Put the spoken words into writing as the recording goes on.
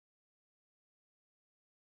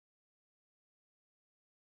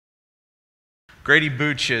Grady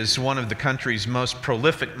Booch is one of the country's most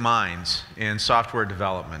prolific minds in software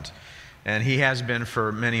development, and he has been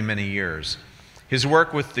for many, many years. His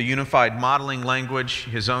work with the unified modeling language,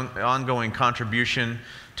 his ongoing contribution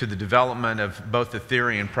to the development of both the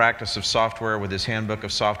theory and practice of software with his Handbook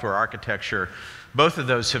of Software Architecture, both of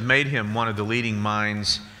those have made him one of the leading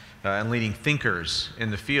minds and leading thinkers in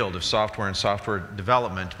the field of software and software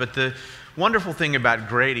development. But the wonderful thing about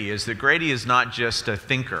Grady is that Grady is not just a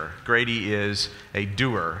thinker. Grady is a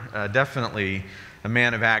doer, definitely a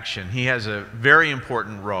man of action. He has a very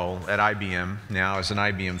important role at IBM now as an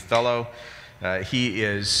IBM Fellow. He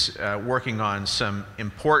is working on some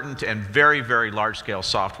important and very, very large-scale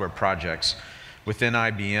software projects within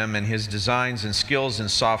IBM, and his designs and skills in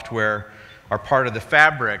software are part of the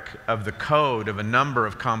fabric of the code of a number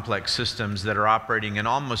of complex systems that are operating in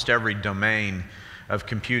almost every domain of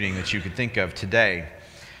computing that you could think of today.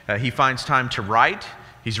 He finds time to write.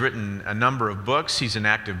 He's written a number of books. He's an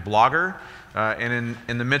active blogger. And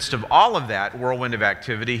in the midst of all of that whirlwind of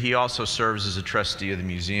activity, he also serves as a trustee of the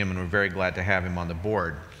museum, and we're very glad to have him on the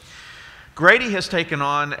board. Grady has taken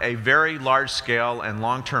on a very large-scale and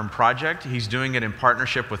long-term project. He's doing it in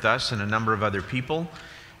partnership with us and a number of other people.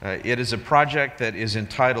 It is a project that is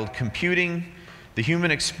entitled Computing the Human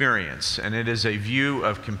Experience, and it is a view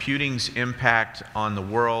of computing's impact on the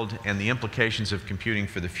world and the implications of computing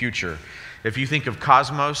for the future. If you think of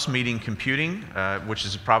Cosmos meeting computing, which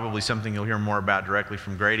is probably something you'll hear more about directly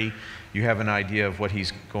from Grady, you have an idea of what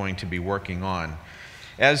he's going to be working on.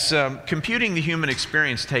 As computing the human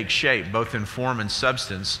experience takes shape, both in form and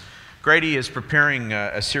substance, Grady is preparing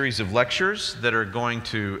a series of lectures that are going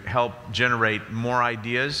to help generate more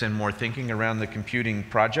ideas and more thinking around the computing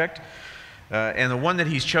project. And the one that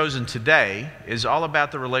he's chosen today is all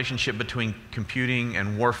about the relationship between computing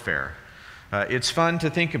and warfare. It's fun to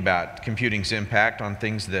think about computing's impact on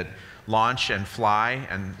things that launch and fly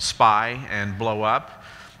and spy and blow up,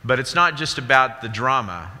 but it's not just about the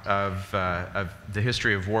drama of the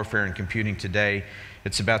history of warfare and computing today.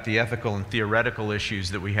 It's about the ethical and theoretical issues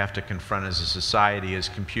that we have to confront as a society as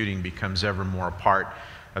computing becomes ever more a part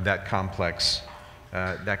of that complex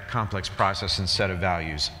process and set of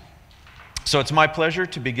values. So it's my pleasure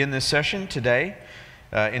to begin this session today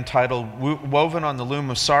entitled Woven on the Loom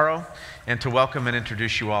of Sorrow, and to welcome and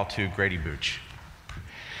introduce you all to Grady Booch.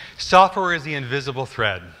 Software is the invisible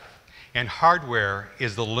thread, and hardware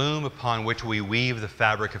is the loom upon which we weave the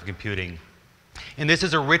fabric of computing. And this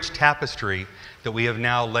is a rich tapestry that we have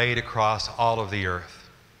now laid across all of the earth.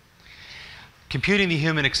 Computing the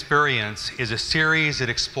Human Experience is a series that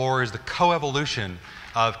explores the coevolution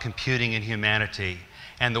of computing and humanity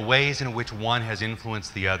and the ways in which one has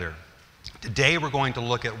influenced the other. Today we're going to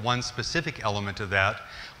look at one specific element of that,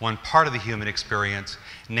 one part of the human experience,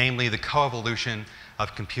 namely the coevolution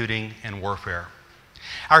of computing and warfare.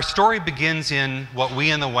 Our story begins in what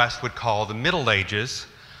we in the West would call the Middle Ages,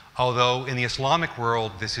 although in the Islamic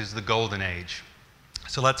world this is the Golden Age.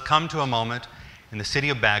 So let's come to a moment in the city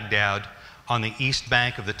of Baghdad on the east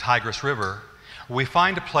bank of the Tigris River, where we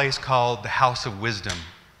find a place called the House of Wisdom.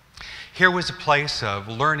 Here was a place of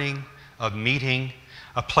learning, of meeting,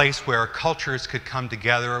 a place where cultures could come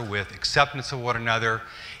together with acceptance of one another,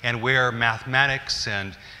 and where mathematics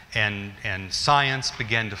and science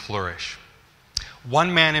began to flourish.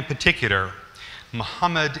 One man in particular,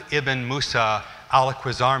 Muhammad ibn Musa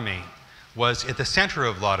al-Khwarizmi, was at the center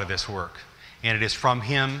of a lot of this work. And it is from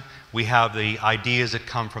him we have the ideas that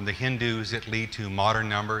come from the Hindus that lead to modern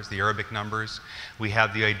numbers, the Arabic numbers. We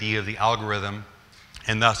have the idea of the algorithm,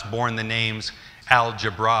 and thus born the names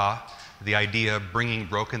algebra, the idea of bringing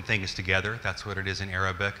broken things together, that's what it is in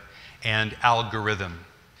Arabic, and algorithm.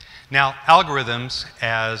 Now, algorithms,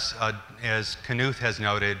 as Knuth has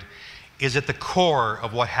noted, is at the core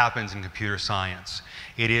of what happens in computer science.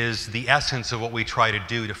 It is the essence of what we try to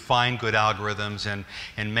do to find good algorithms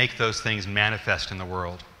and make those things manifest in the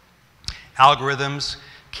world. Algorithms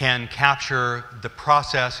can capture the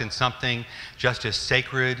process in something just as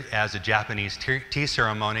sacred as a Japanese tea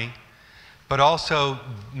ceremony, but also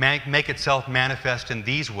make itself manifest in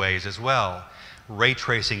these ways as well. Ray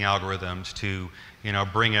tracing algorithms to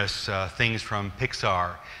bring us things from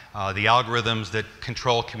Pixar, the algorithms that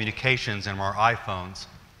control communications in our iPhones,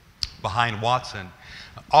 behind Watson.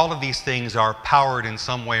 All of these things are powered in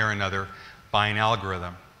some way or another by an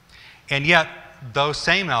algorithm. And yet, those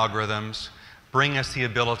same algorithms bring us the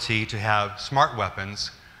ability to have smart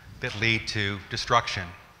weapons that lead to destruction.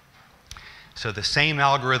 So the same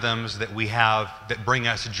algorithms that we have that bring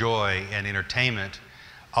us joy and entertainment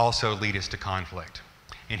also lead us to conflict.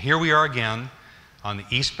 And here we are again on the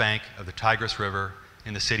east bank of the Tigris River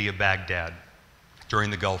in the city of Baghdad during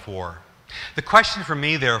the Gulf War. The question for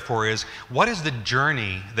me, therefore, is what is the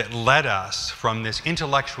journey that led us from this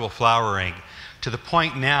intellectual flowering to the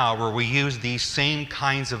point now where we use these same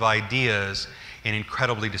kinds of ideas in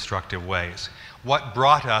incredibly destructive ways? What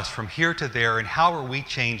brought us from here to there, and how are we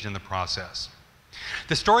changed in the process?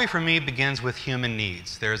 The story for me begins with human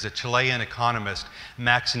needs. There's a Chilean economist,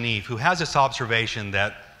 Max Neef, who has this observation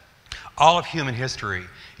that all of human history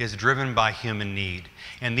is driven by human need.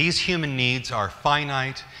 And these human needs are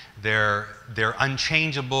finite, they're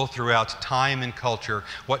unchangeable throughout time and culture.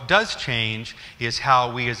 What does change is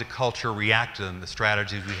how we as a culture react to them, the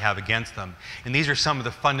strategies we have against them. And these are some of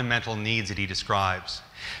the fundamental needs that he describes.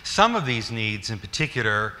 Some of these needs in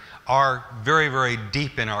particular are very, very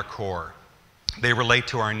deep in our core. They relate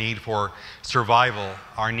to our need for survival,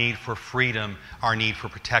 our need for freedom, our need for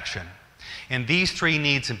protection. And these three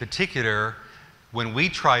needs in particular, when we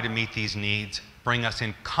try to meet these needs, bring us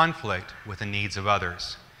in conflict with the needs of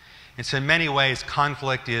others. And so in many ways,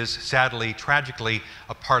 conflict is sadly, tragically,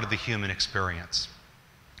 a part of the human experience.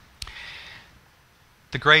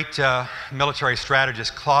 The great military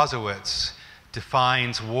strategist Clausewitz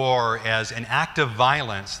defines war as an act of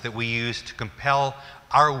violence that we use to compel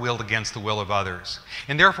our will against the will of others.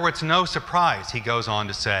 And therefore, it's no surprise, he goes on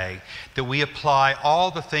to say, that we apply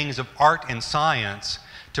all the things of art and science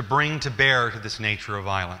to bring to bear to this nature of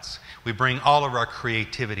violence. We bring all of our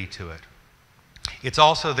creativity to it. It's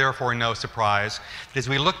also, therefore, no surprise that as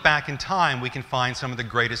we look back in time, we can find some of the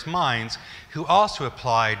greatest minds who also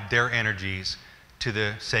applied their energies to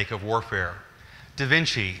the sake of warfare. Da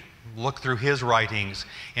Vinci, look through his writings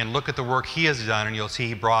and look at the work he has done, and you'll see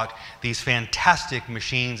he brought these fantastic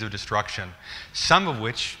machines of destruction, some of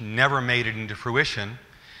which never made it into fruition,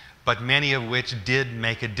 but many of which did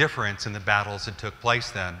make a difference in the battles that took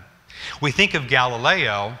place then. We think of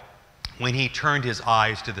Galileo when he turned his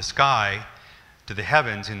eyes to the sky, to the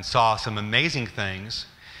heavens, and saw some amazing things.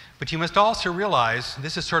 But you must also realize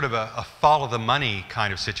this is sort of a follow the money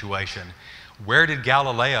kind of situation. Where did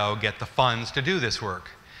Galileo get the funds to do this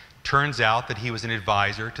work? Turns out that he was an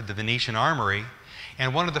advisor to the Venetian armory,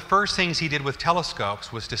 and one of the first things he did with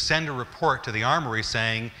telescopes was to send a report to the armory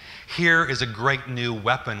saying, here is a great new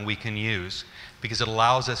weapon we can use because it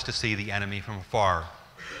allows us to see the enemy from afar.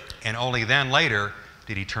 And only then later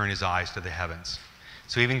did he turn his eyes to the heavens.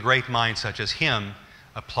 So even great minds such as him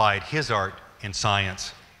applied his art and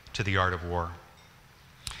science to the art of war.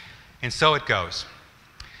 And so it goes.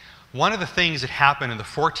 One of the things that happened in the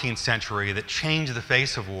 14th century that changed the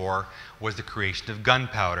face of war was the creation of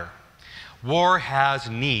gunpowder. War has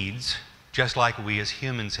needs, just like we as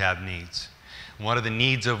humans have needs. One of the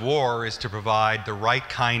needs of war is to provide the right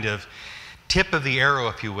kind of tip of the arrow,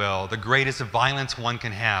 if you will, the greatest violence one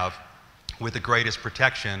can have with the greatest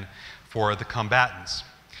protection for the combatants.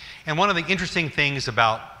 And one of the interesting things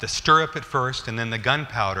about the stirrup at first and then the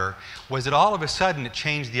gunpowder was that all of a sudden it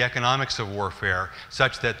changed the economics of warfare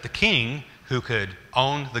such that the king, who could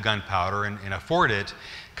own the gunpowder and afford it,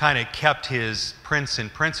 kind of kept his prince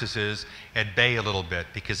and princesses at bay a little bit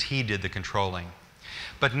because he did the controlling.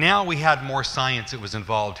 But now we had more science that was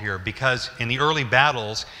involved here because in the early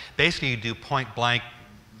battles, basically you do point blank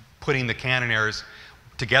putting the cannoneers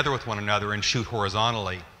together with one another and shoot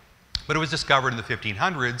horizontally. But it was discovered in the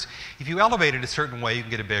 1500s, if you elevate it a certain way, you can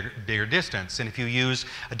get a bigger distance. And if you use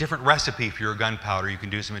a different recipe for your gunpowder, you can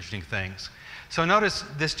do some interesting things. So notice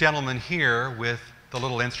this gentleman here with the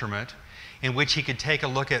little instrument in which he could take a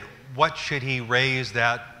look at what should he raise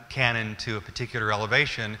that cannon to a particular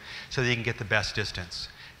elevation so that he can get the best distance.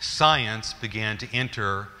 Science began to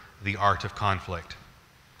enter the art of conflict.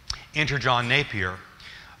 Enter John Napier.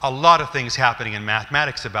 A lot of things happening in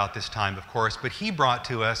mathematics about this time, of course, but he brought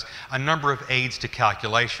to us a number of aids to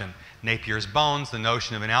calculation. Napier's bones, the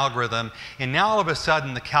notion of an algorithm, and now all of a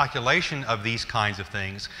sudden the calculation of these kinds of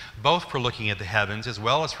things, both for looking at the heavens as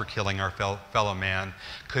well as for killing our fellow man,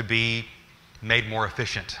 could be made more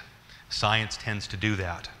efficient. Science tends to do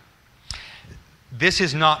that. This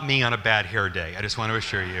is not me on a bad hair day, I just want to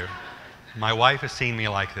assure you. My wife has seen me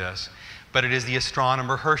like this, but it is the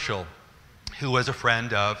astronomer Herschel, who was a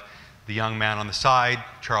friend of the young man on the side,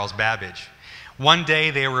 Charles Babbage. One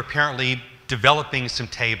day they were apparently developing some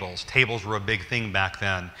tables. Tables were a big thing back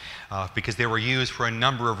then because they were used for a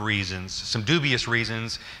number of reasons. Some dubious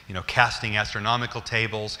reasons, casting astronomical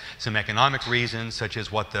tables, some economic reasons, such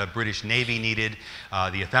as what the British Navy needed,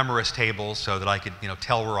 the ephemeris tables, so that I could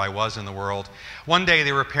tell where I was in the world. One day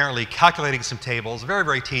they were apparently calculating some tables, very,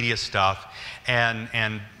 very tedious stuff, and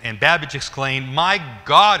Babbage exclaimed, "My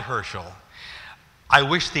God, Herschel, I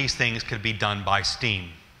wish these things could be done by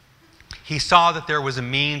steam." he saw that there was a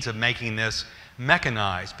means of making this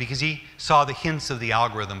mechanized because he saw the hints of the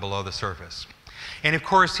algorithm below the surface. And of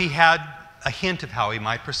course, he had a hint of how he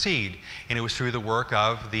might proceed, and it was through the work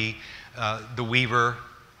of the weaver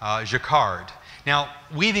Jacquard. Now,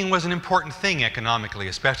 weaving was an important thing economically,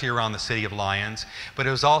 especially around the city of Lyons, but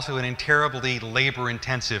it was also an terribly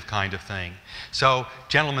labor-intensive kind of thing. So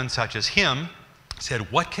gentlemen such as him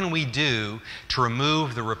said, what can we do to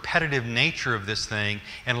remove the repetitive nature of this thing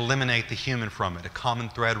and eliminate the human from it? A common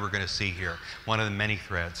thread we're going to see here, one of the many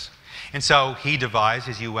threads. And so he devised,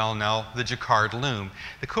 as you well know, the Jacquard loom.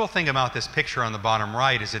 The cool thing about this picture on the bottom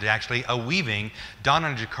right is it's actually a weaving done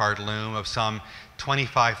on a Jacquard loom of some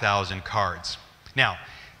 25,000 cards. Now,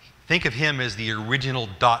 think of him as the original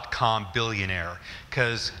dot-com billionaire,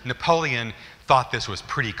 because Napoleon thought this was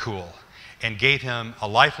pretty cool and gave him a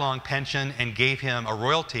lifelong pension and gave him a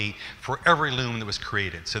royalty for every loom that was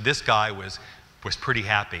created. So this guy was pretty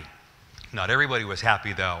happy. Not everybody was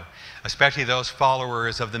happy, though, especially those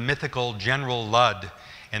followers of the mythical General Ludd.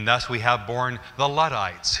 And thus we have born the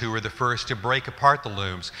Luddites, who were the first to break apart the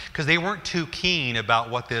looms, because they weren't too keen about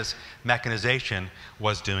what this mechanization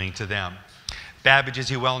was doing to them. Babbage, as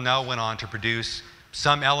you well know, went on to produce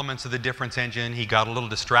some elements of the difference engine. He got a little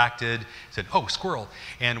distracted, said, oh, squirrel,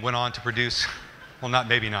 and went on to produce, well,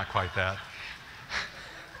 maybe not quite that.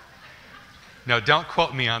 No, don't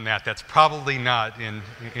quote me on that. That's probably not in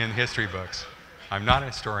history books. I'm not a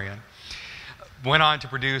historian. Went on to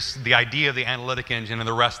produce the idea of the analytic engine, and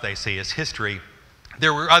the rest they see is history.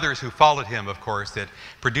 There were others who followed him, of course, that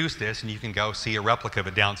produced this, and you can go see a replica of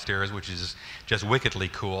it downstairs, which is just wickedly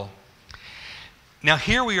cool. Now,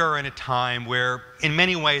 here we are in a time where, in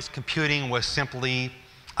many ways, computing was simply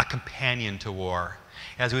a companion to war.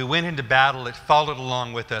 As we went into battle, it followed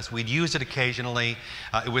along with us. We'd use it occasionally.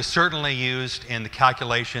 It was certainly used in the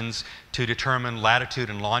calculations to determine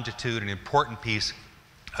latitude and longitude, an important piece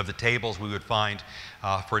of the tables we would find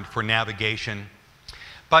for navigation.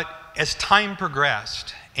 But as time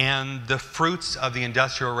progressed and the fruits of the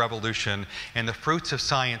Industrial Revolution and the fruits of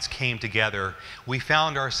science came together, we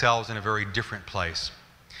found ourselves in a very different place.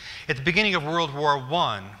 At the beginning of World War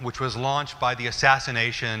I, which was launched by the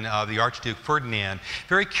assassination of the Archduke Ferdinand,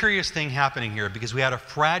 very curious thing happening here, because we had a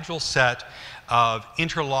fragile set of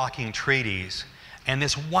interlocking treaties, and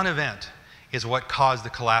this one event is what caused the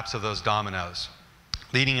collapse of those dominoes,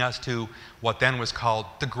 leading us to what then was called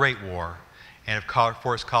the Great War. And of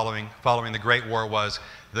course, following the Great War was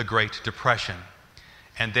the Great Depression,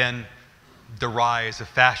 and then the rise of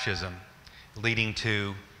fascism, leading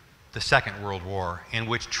to the Second World War, in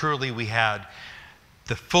which truly we had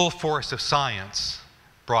the full force of science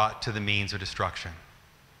brought to the means of destruction.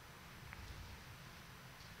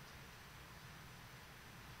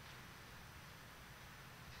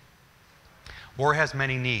 War has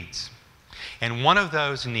many needs, and one of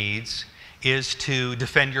those needs is to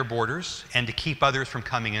defend your borders and to keep others from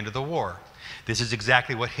coming into the war. This is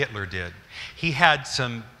exactly what Hitler did. He had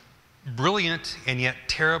some brilliant and yet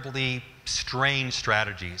terribly strange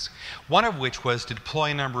strategies, one of which was to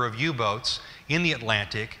deploy a number of U-boats in the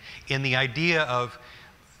Atlantic in the idea of,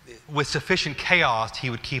 with sufficient chaos, he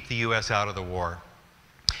would keep the U.S. out of the war.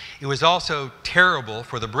 It was also terrible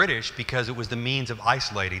for the British because it was the means of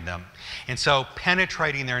isolating them. And so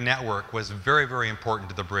penetrating their network was very, very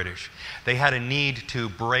important to the British. They had a need to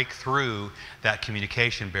break through that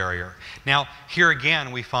communication barrier. Now, here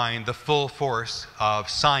again, we find the full force of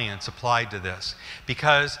science applied to this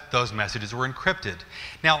because those messages were encrypted.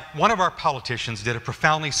 Now, one of our politicians did a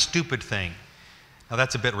profoundly stupid thing. Now,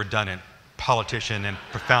 that's a bit redundant, politician and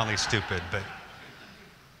profoundly stupid, but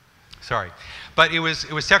sorry. But it was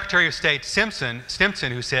Secretary of State Stimson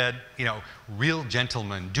who said, you know, real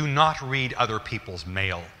gentlemen do not read other people's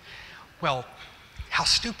mail. Well, how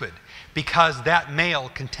stupid, because that mail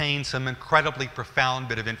contained some incredibly profound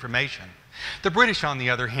bit of information. The British, on the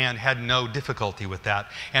other hand, had no difficulty with that,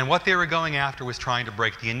 and what they were going after was trying to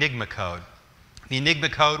break the Enigma code. The Enigma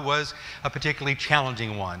code was a particularly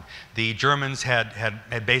challenging one. The Germans had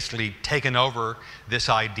basically taken over this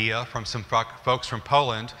idea from some folks from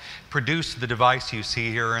Poland, produced the device you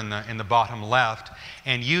see here in the bottom left,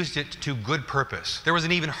 and used it to good purpose. There was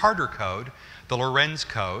an even harder code, the Lorenz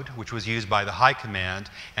code, which was used by the High Command,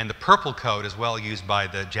 and the purple code as well, used by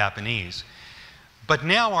the Japanese. But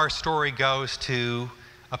now our story goes to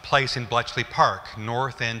a place in Bletchley Park,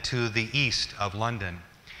 north and to the east of London,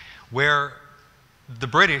 where the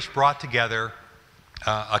British brought together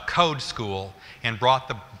a code school and brought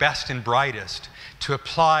the best and brightest to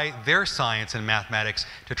apply their science and mathematics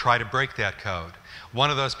to try to break that code. One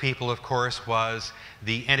of those people, of course, was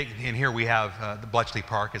and here we have the Bletchley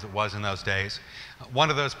Park as it was in those days. One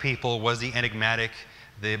of those people was the enigmatic,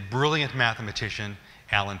 the brilliant mathematician,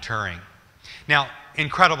 Alan Turing. Now,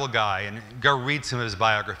 incredible guy, and go read some of his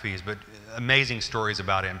biographies, but amazing stories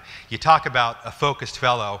about him. You talk about a focused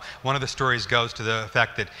fellow. One of the stories goes to the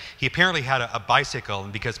effect that he apparently had a bicycle,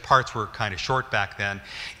 and because parts were kind of short back then,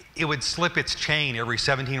 it would slip its chain every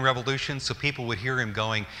 17 revolutions, so people would hear him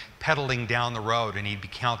going, pedaling down the road, and he'd be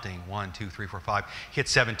counting 1, 2, 3, 4, 5, hit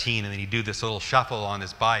 17, and then he'd do this little shuffle on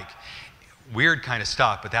his bike. Weird kind of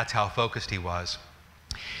stuff, but that's how focused he was.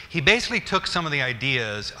 He basically took some of the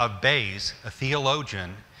ideas of Bayes, a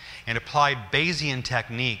theologian, and applied Bayesian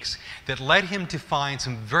techniques that led him to find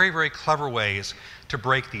some very, very clever ways to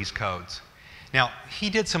break these codes. Now, he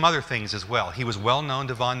did some other things as well. He was well known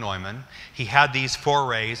to von Neumann. He had these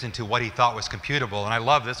forays into what he thought was computable, and I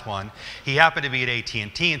love this one. He happened to be at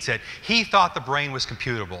AT&T and said he thought the brain was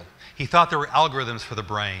computable. He thought there were algorithms for the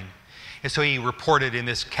brain. And so he reported in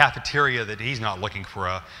this cafeteria that he's not looking for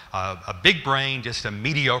a big brain, just a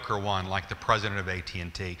mediocre one like the president of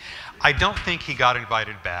AT&T. I don't think he got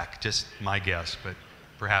invited back, just my guess, but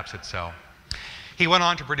perhaps it's so. He went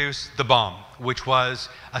on to produce the bomb, which was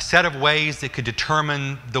a set of ways that could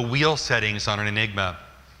determine the wheel settings on an Enigma.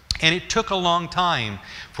 And it took a long time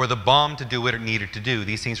for the bomb to do what it needed to do.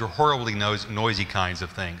 These things were horribly noisy kinds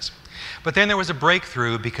of things. But then there was a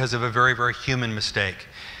breakthrough because of a very, very human mistake.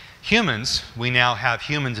 Humans, we now have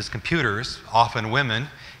humans as computers, often women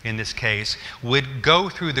in this case, would go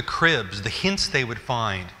through the cribs, the hints they would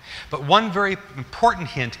find. But one very important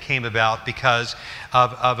hint came about because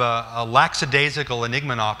of a lackadaisical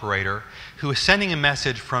Enigma operator who was sending a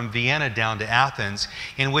message from Vienna down to Athens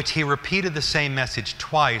in which he repeated the same message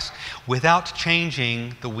twice without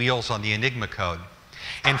changing the wheels on the Enigma code.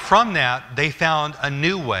 And from that, they found a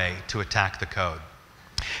new way to attack the code.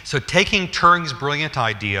 So taking Turing's brilliant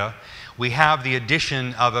idea, we have the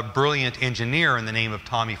addition of a brilliant engineer in the name of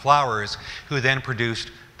Tommy Flowers, who then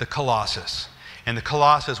produced the Colossus. And the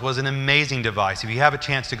Colossus was an amazing device. If you have a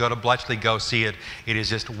chance to go to Bletchley, go see it. It is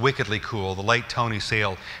just wickedly cool. The late Tony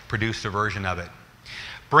Sale produced a version of it.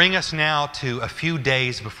 Bring us now to a few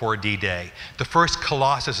days before D-Day. The first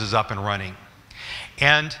Colossus is up and running.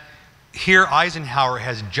 And here Eisenhower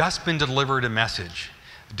has just been delivered a message,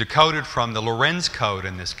 decoded from the Lorenz code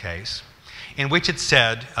in this case, in which it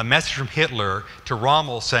said, a message from Hitler to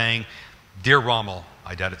Rommel saying, "Dear Rommel,"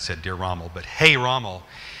 I doubt it said "Dear Rommel," but "Hey Rommel,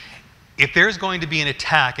 if there's going to be an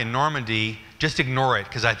attack in Normandy, just ignore it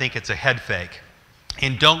because I think it's a head fake,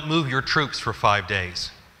 and don't move your troops for 5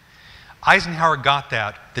 days." Eisenhower got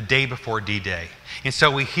that the day before D-Day. And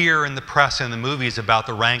so we hear in the press and the movies about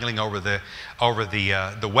the wrangling over the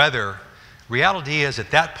weather. Reality is,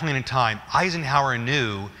 at that point in time, Eisenhower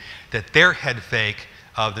knew that their head fake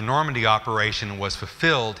of the Normandy operation was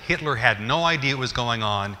fulfilled. Hitler had no idea what was going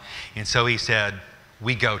on, and so he said,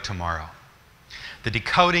 "We go tomorrow." The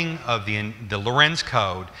decoding of the Lorenz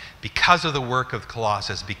code, because of the work of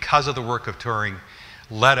Colossus, because of the work of Turing,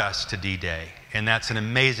 led us to D-Day, and that's an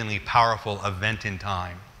amazingly powerful event in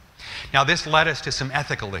time. Now, this led us to some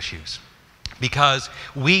ethical issues. Because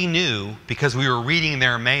we knew, because we were reading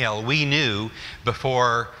their mail, we knew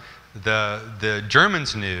before the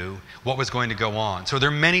Germans knew what was going to go on. So there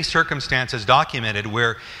are many circumstances documented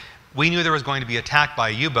where we knew there was going to be attack by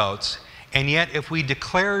U-boats, and yet if we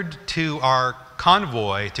declared to our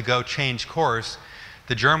convoy to go change course,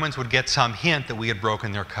 the Germans would get some hint that we had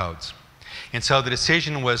broken their codes. And so the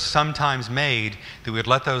decision was sometimes made that we would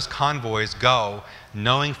let those convoys go,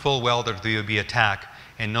 knowing full well that there would be attack,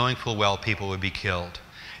 and knowing full well people would be killed.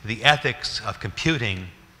 The ethics of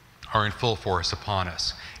computing are in full force upon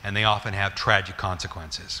us, and they often have tragic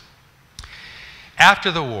consequences.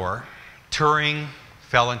 After the war, Turing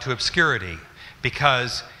fell into obscurity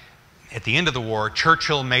because at the end of the war,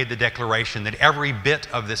 Churchill made the declaration that every bit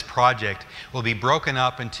of this project will be broken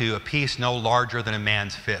up into a piece no larger than a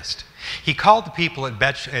man's fist. He called the people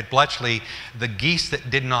at Bletchley the geese that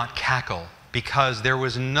did not cackle, because there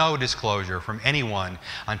was no disclosure from anyone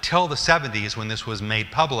until the 70s when this was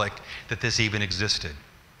made public that this even existed.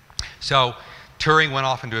 So Turing went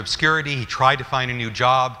off into obscurity. He tried to find a new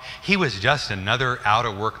job. He was just another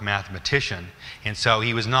out-of-work mathematician, and so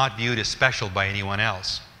he was not viewed as special by anyone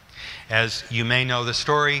else. As you may know the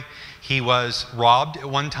story, he was robbed at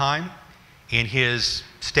one time. In his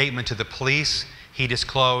statement to the police, he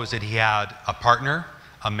disclosed that he had a partner,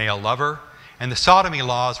 a male lover, and the sodomy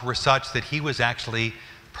laws were such that he was actually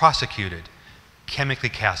prosecuted, chemically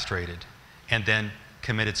castrated, and then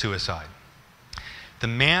committed suicide. The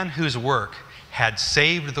man whose work had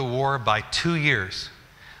saved the war by 2 years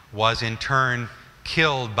was in turn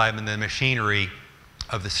killed by the machinery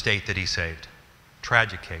of the state that he saved.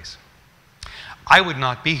 Tragic case. I would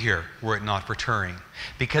not be here were it not for Turing,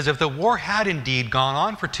 because if the war had indeed gone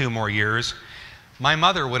on for 2 more years, my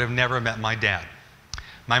mother would have never met my dad.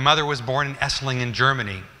 My mother was born in Esslingen,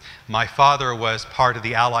 Germany. My father was part of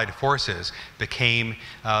the Allied forces, became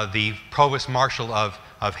the provost marshal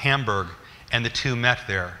of Hamburg, and the two met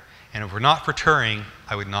there. And if it were not for Turing,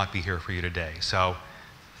 I would not be here for you today. So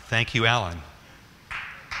thank you, Alan.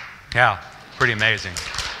 Yeah, pretty amazing.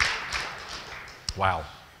 Wow.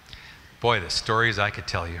 Boy, the stories I could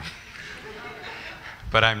tell you.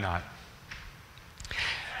 But I'm not.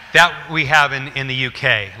 That we have in the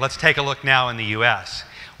UK. Let's take a look now in the US,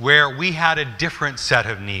 where we had a different set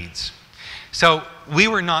of needs. So we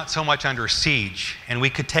were not so much under siege, and we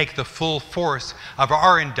could take the full force of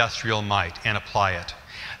our industrial might and apply it.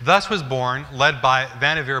 Thus was born, led by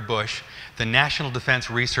Grady Booch, the National Defense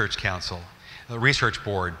Research Council, the Research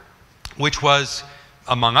Board, which was,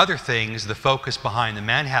 among other things, the focus behind the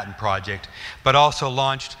Manhattan Project, but also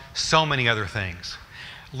launched so many other things.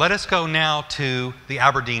 Let us go now to the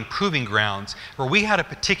Aberdeen Proving Grounds, where we had a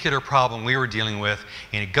particular problem we were dealing with,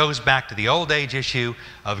 and it goes back to the old age issue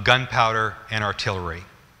of gunpowder and artillery.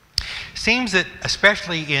 Seems that,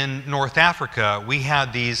 especially in North Africa, we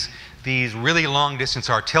had these really long-distance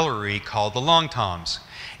artillery called the long toms,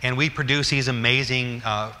 and we produced these amazing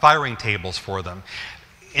firing tables for them.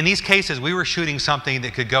 In these cases, we were shooting something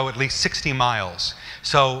that could go at least 60 miles.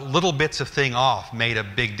 So little bits of thing off made a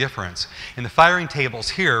big difference. And the firing tables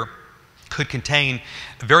here could contain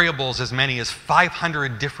variables as many as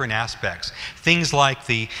 500 different aspects. Things like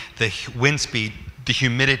the wind speed, the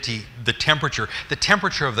humidity, the temperature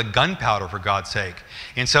of the gunpowder, for God's sake.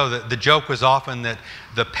 And so the joke was often that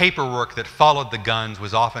the paperwork that followed the guns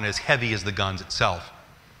was often as heavy as the guns itself.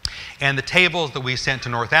 And the tables that we sent to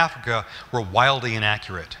North Africa were wildly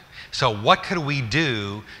inaccurate. So what could we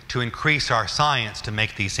do to increase our science to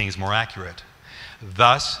make these things more accurate?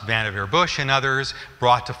 Thus, Grady Booch and others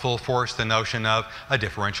brought to full force the notion of a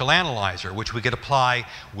differential analyzer, which we could apply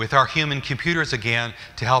with our human computers again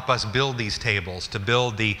to help us build these tables, to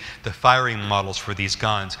build the firing models for these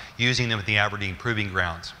guns, using them at the Aberdeen Proving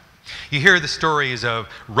Grounds. You hear the stories of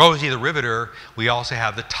Rosie the Riveter. We also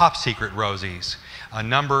have the top secret Rosies, a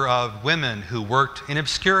number of women who worked in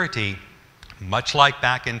obscurity, much like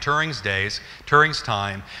back in Turing's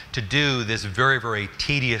time, to do this very, very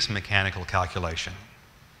tedious mechanical calculation.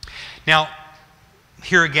 Now,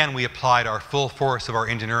 here again we applied our full force of our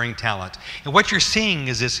engineering talent. And what you're seeing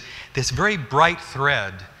is this very bright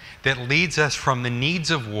thread that leads us from the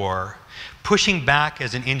needs of war, pushing back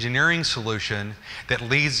as an engineering solution that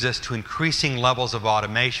leads us to increasing levels of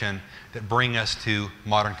automation that bring us to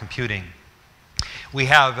modern computing. We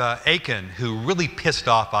have Aiken, who really pissed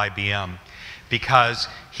off IBM because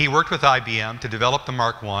he worked with IBM to develop the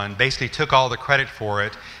Mark I, basically took all the credit for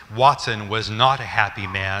it. Watson was not a happy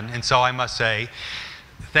man, and so I must say,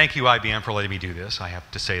 thank you, IBM, for letting me do this. I have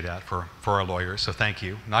to say that for our lawyers, so thank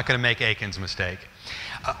you. I'm not going to make Aiken's mistake.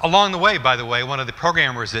 Along the way, by the way, one of the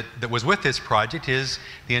programmers that was with this project is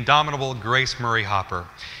the indomitable Grace Murray Hopper.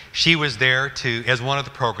 She was there as one of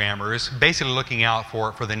the programmers, basically looking out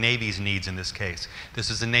for the Navy's needs in this case. This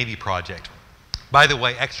is a Navy project. By the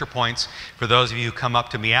way, extra points for those of you who come up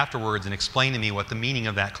to me afterwards and explain to me what the meaning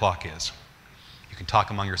of that clock is. You can talk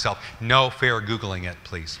among yourself. No fair Googling it,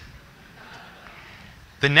 please.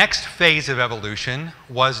 The next phase of evolution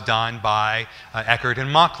was done by Eckert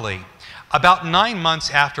and Mauchly. About 9 months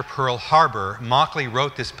after Pearl Harbor, Mauchly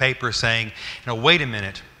wrote this paper saying, wait a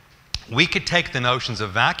minute, we could take the notions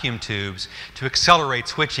of vacuum tubes to accelerate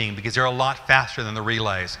switching because they're a lot faster than the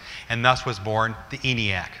relays, and thus was born the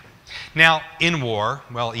ENIAC. Now, in war,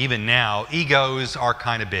 well, even now, egos are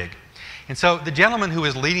kind of big. And so the gentleman who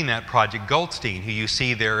was leading that project, Goldstein, who you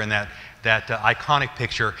see there in that iconic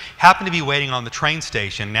picture, happened to be waiting on the train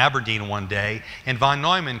station in Aberdeen one day, and von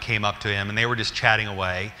Neumann came up to him, and they were just chatting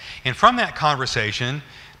away. And from that conversation,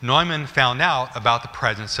 Neumann found out about the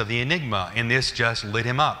presence of the Enigma, and this just lit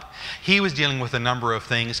him up. He was dealing with a number of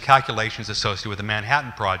things, calculations associated with the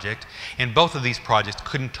Manhattan Project, and both of these projects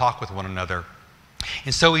couldn't talk with one another.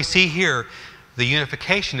 And so we see here the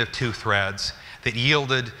unification of two threads that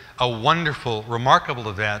yielded a wonderful, remarkable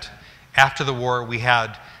event. After the war, we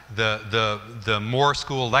had the Moore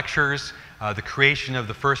School lectures, the creation of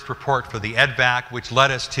the first report for the EDVAC, which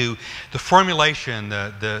led us to the formulation,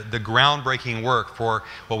 the groundbreaking work for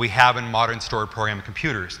what we have in modern stored programming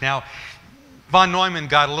computers. Now, Von Neumann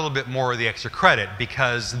got a little bit more of the extra credit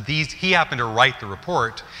because he happened to write the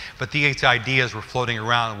report, but these ideas were floating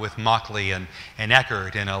around with Mauchly and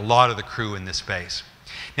Eckert and a lot of the crew in this space.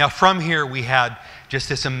 Now from here we had just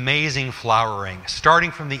this amazing flowering. Starting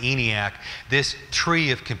from the ENIAC, this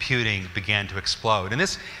tree of computing began to explode. And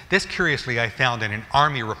this curiously I found in an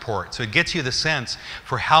Army report. So it gets you the sense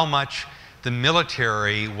for how much the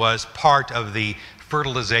military was part of the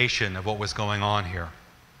fertilization of what was going on here.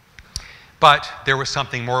 But there was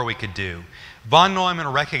something more we could do. Von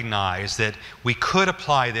Neumann recognized that we could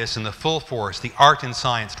apply this in the full force, the art and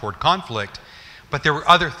science toward conflict, but there were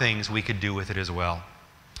other things we could do with it as well.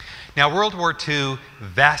 Now, World War II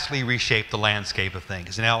vastly reshaped the landscape of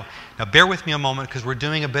things. Now bear with me a moment because we're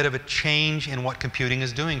doing a bit of a change in what computing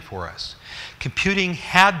is doing for us. Computing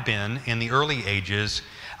had been, in the early ages,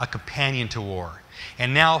 a companion to war.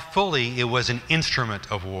 And now, fully, it was an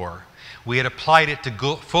instrument of war. We had applied it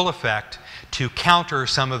to full effect to counter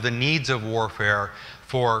some of the needs of warfare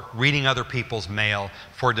for reading other people's mail,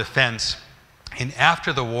 for defense. And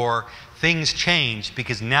after the war, things changed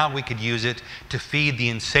because now we could use it to feed the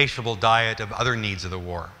insatiable diet of other needs of the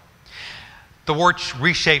war. The war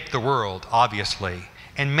reshaped the world, obviously,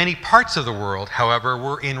 and many parts of the world, however,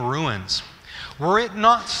 were in ruins. Were it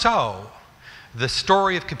not so, the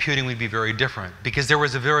story of computing would be very different because there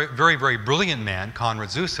was a very brilliant man, Konrad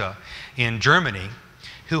Zuse, in Germany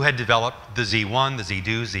who had developed the Z1, the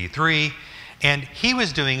Z2, Z3, and he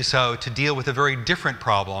was doing so to deal with a very different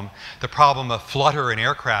problem, the problem of flutter in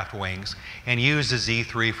aircraft wings, and used the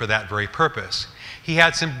Z3 for that very purpose. He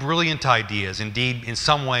had some brilliant ideas, indeed in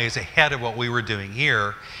some ways ahead of what we were doing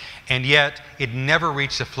here, and yet it never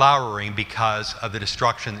reached the flowering because of the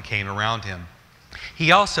destruction that came around him.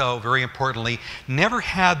 He also, very importantly, never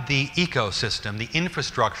had the ecosystem, the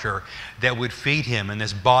infrastructure that would feed him in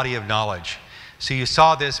this body of knowledge. So you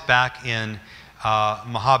saw this back in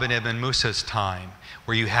Mohammed ibn Musa's time,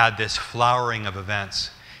 where you had this flowering of events.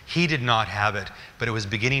 He did not have it, but it was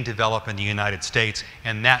beginning to develop in the United States,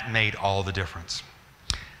 and that made all the difference.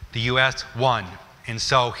 The US won, and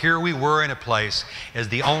so here we were in a place as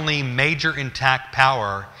the only major intact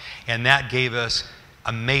power, and that gave us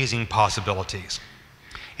amazing possibilities.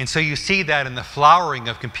 And so you see that in the flowering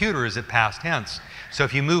of computers at past tense. So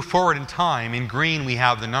if you move forward in time, in green we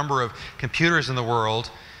have the number of computers in the world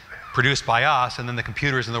produced by us, and then the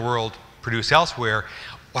computers in the world produced elsewhere.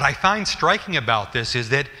 What I find striking about this is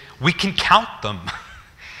that we can count them.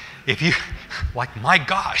 If you, like, my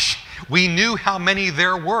gosh, we knew how many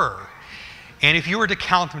there were. And if you were to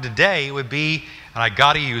count them today, it would be, and I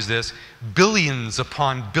got to use this, billions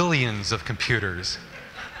upon billions of computers.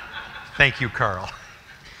 Thank you, Carl.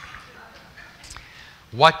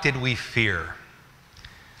 What did we fear?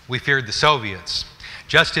 We feared the Soviets.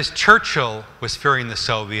 Just as Churchill was fearing the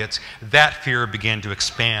Soviets, that fear began to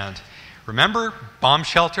expand. Remember bomb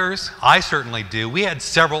shelters? I certainly do. We had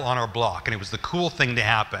several on our block, and it was the cool thing to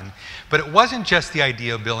happen. But it wasn't just the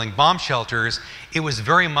idea of building bomb shelters. It was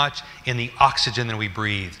very much in the oxygen that we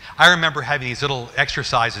breathe. I remember having these little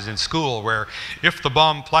exercises in school where if the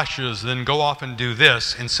bomb flashes, then go off and do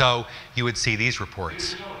this. And so you would see these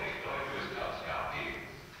reports.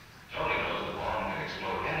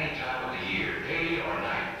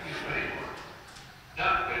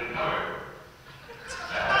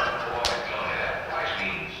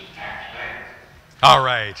 All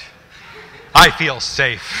right. I feel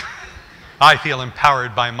safe. I feel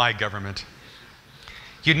empowered by my government.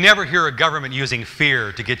 You'd never hear a government using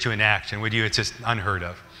fear to get you in action, would you? It's just unheard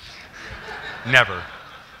of. Never.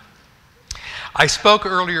 I spoke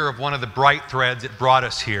earlier of one of the bright threads that brought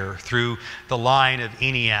us here through the line of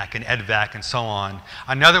ENIAC and EDVAC and so on.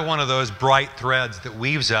 Another one of those bright threads that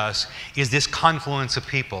weaves us is this confluence of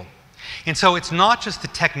people. And so it's not just the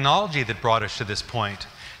technology that brought us to this point,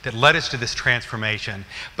 that led us to this transformation,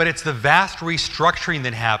 but it's the vast restructuring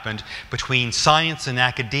that happened between science and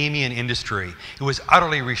academia and industry. It was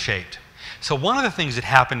utterly reshaped. So one of the things that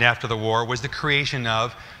happened after the war was the creation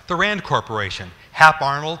of the Rand Corporation. Hap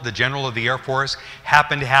Arnold, the general of the Air Force,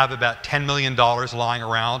 happened to have about $10 million lying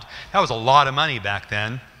around. That was a lot of money back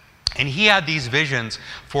then. And he had these visions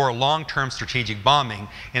for long-term strategic bombing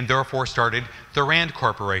and therefore started the Rand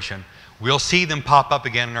Corporation. We'll see them pop up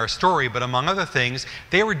again in our story, but among other things,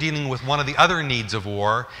 they were dealing with one of the other needs of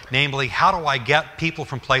war, namely, how do I get people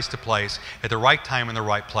from place to place at the right time in the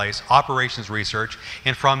right place, operations research,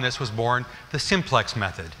 and from this was born the simplex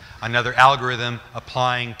method, another algorithm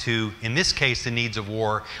applying to, in this case, the needs of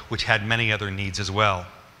war, which had many other needs as well.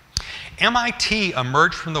 MIT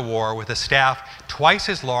emerged from the war with a staff twice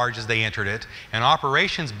as large as they entered it, an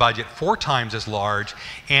operations budget 4 times as large,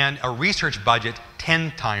 and a research budget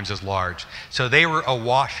 10 times as large. So they were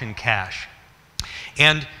awash in cash.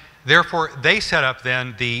 And therefore, they set up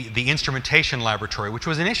then the instrumentation laboratory, which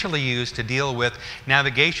was initially used to deal with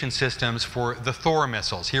navigation systems for the Thor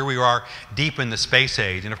missiles. Here we are deep in the space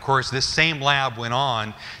age. And of course, this same lab went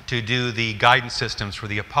on to do the guidance systems for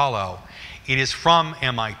the Apollo. It is from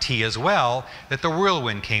MIT as well that the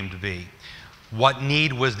Whirlwind came to be. What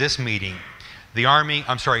need was this meeting?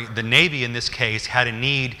 The Navy in this case had a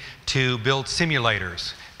need to build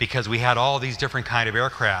simulators because we had all these different kind of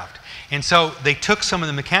aircraft. And so they took some of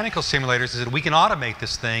the mechanical simulators and said, we can automate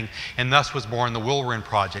this thing, and thus was born the Whirlwind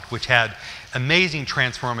project, which had amazing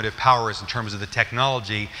transformative powers in terms of the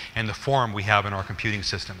technology and the form we have in our computing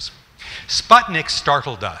systems. Sputnik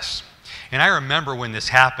startled us. And I remember when this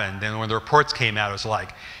happened, and when the reports came out, it was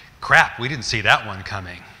like, crap, we didn't see that one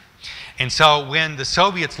coming. And so when the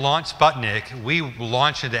Soviets launched Sputnik, we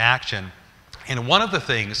launched into action. And one of the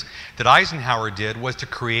things that Eisenhower did was to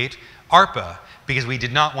create ARPA, because we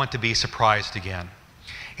did not want to be surprised again.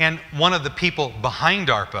 And one of the people behind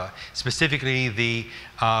ARPA, specifically the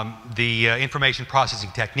Information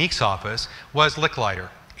Processing Techniques Office, was Licklider.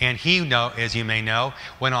 And he, as you may know,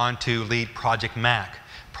 went on to lead Project Mac.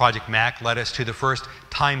 Project Mac led us to the first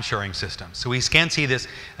time-sharing system. So we can see this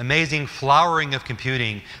amazing flowering of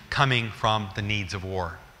computing coming from the needs of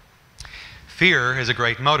war. Fear is a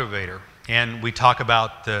great motivator. And we talk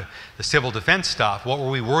about the civil defense stuff. What were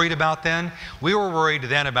we worried about then? We were worried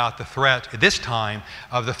then about the threat, at this time,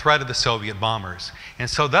 of the threat of the Soviet bombers. And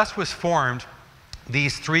so thus was formed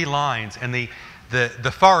these 3 lines, and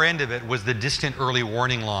the far end of it was the distant early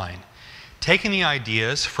warning line. Taking the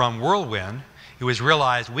ideas from Whirlwind, it was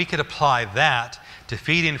realized we could apply that to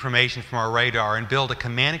feed information from our radar and build a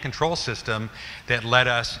command and control system that led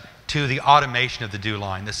us to the automation of the DO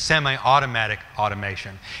line, the semi-automatic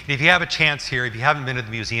automation. And if you have a chance here, if you haven't been to the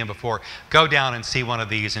museum before, go down and see one of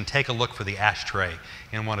these and take a look for the ashtray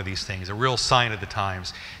in one of these things, a real sign of the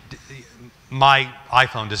times. My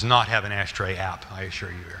iPhone does not have an ashtray app, I assure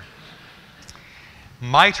you here.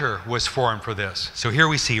 MITRE was formed for this. So here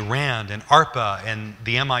we see RAND and ARPA and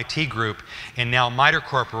the MIT group and now MITRE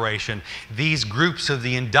Corporation, these groups of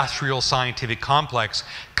the industrial scientific complex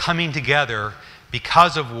coming together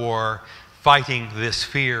because of war, fighting this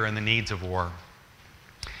fear and the needs of war.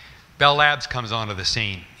 Bell Labs comes onto the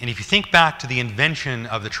scene. And if you think back to the invention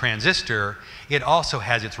of the transistor, it also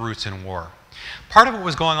has its roots in war. Part of what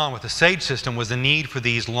was going on with the SAGE system was the need for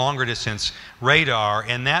these longer distance radar,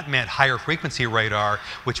 and that meant higher frequency radar,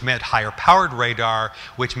 which meant higher powered radar,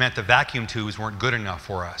 which meant the vacuum tubes weren't good enough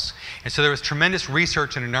for us. And so there was tremendous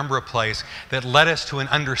research in a number of places that led us to an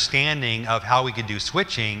understanding of how we could do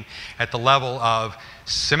switching at the level of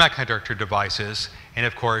semiconductor devices. And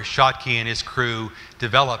of course, Schottky and his crew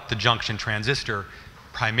developed the junction transistor,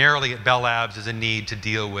 primarily at Bell Labs as a need to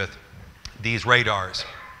deal with these radars.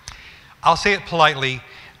 I'll say it politely,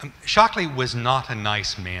 Shockley was not a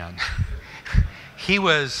nice man. He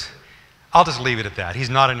was, I'll just leave it at that.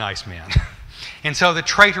 He's not a nice man. And so the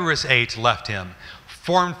traitorous H left him,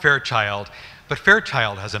 formed Fairchild, but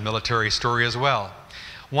Fairchild has a military story as well.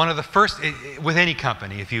 One of the first, with any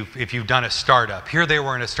company, if you've done a startup, here they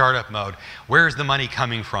were in a startup mode. Where's the money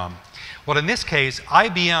coming from? Well, in this case,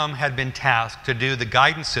 IBM had been tasked to do the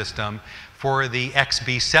guidance system for the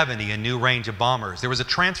XB-70, a new range of bombers. There was a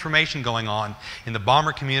transformation going on in the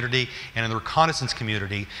bomber community and in the reconnaissance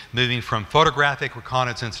community, moving from photographic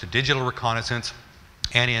reconnaissance to digital reconnaissance,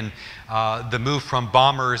 and in the move from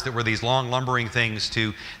bombers that were these long lumbering things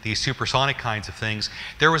to these supersonic kinds of things.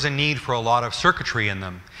 There was a need for a lot of circuitry in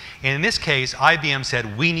them. And in this case, IBM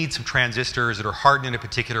said, we need some transistors that are hardened in a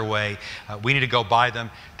particular way. We need to go buy them.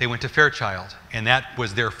 They went to Fairchild, and that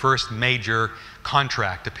was their first major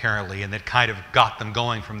contract, apparently, and that kind of got them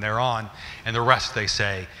going from there on. And the rest, they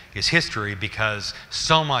say, is history, because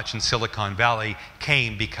so much in Silicon Valley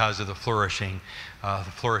came because of the flourishing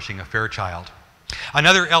of Fairchild.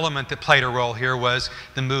 Another element that played a role here was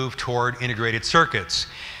the move toward integrated circuits.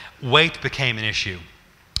 Weight became an issue.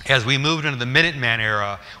 As we moved into the Minuteman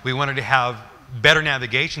era, we wanted to have better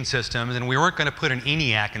navigation systems, and we weren't going to put an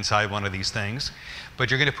ENIAC inside one of these things, but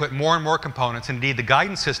you're going to put more and more components. Indeed, the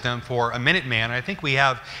guidance system for a Minuteman, and I think we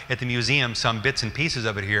have at the museum some bits and pieces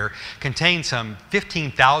of it here, contains some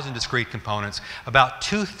 15,000 discrete components, about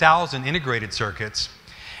 2,000 integrated circuits,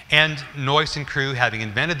 and Noyce and crew, having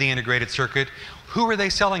invented the integrated circuit, who were they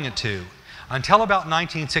selling it to? Until about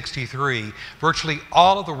 1963, virtually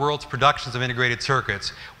all of the world's productions of integrated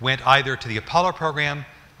circuits went either to the Apollo program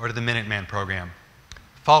or to the Minuteman program.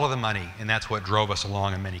 Follow the money, and that's what drove us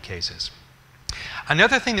along in many cases.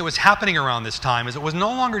 Another thing that was happening around this time is it was no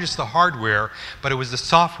longer just the hardware, but it was the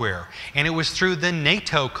software. And it was through the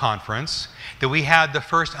NATO conference that we had the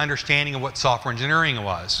first understanding of what software engineering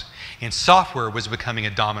was. And software was becoming a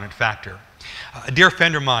dominant factor. A dear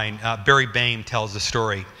friend of mine, Barry Bain, tells the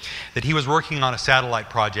story that he was working on a satellite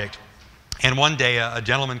project. And one day a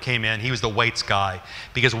gentleman came in. He was the weights guy,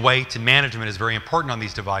 because weight and management is very important on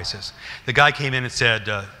these devices. The guy came in and said,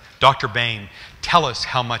 Dr. Bain, tell us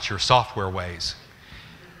how much your software weighs.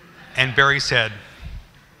 And Barry said,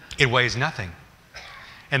 it weighs nothing.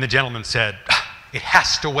 And the gentleman said, it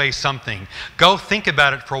has to weigh something. Go think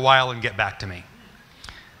about it for a while and get back to me.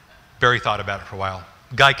 Barry thought about it for a while.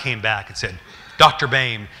 The guy came back and said, Dr.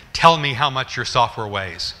 Bain, tell me how much your software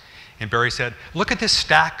weighs. And Barry said, look at this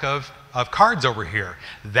stack of cards over here.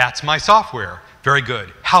 That's my software. Very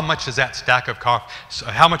good. How much does that stack of cards,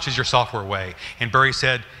 how much does your software weigh? And Barry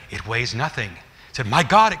said, it weighs nothing. He said, my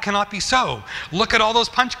God, it cannot be so. Look at all those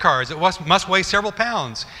punch cards. It must weigh several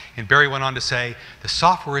pounds. And Barry went on to say, the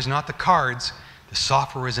software is not the cards. The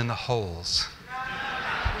software is in the holes.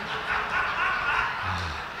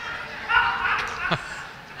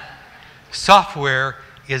 Software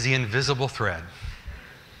is the invisible thread.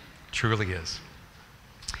 Truly is.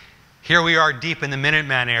 Here we are deep in the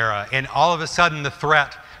Minuteman era, and all of a sudden the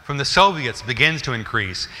threat from the Soviets begins to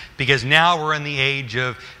increase, because now we're in the age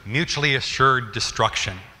of mutually assured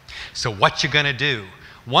destruction. So what you going to do?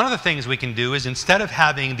 One of the things we can do is, instead of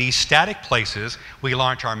having these static places we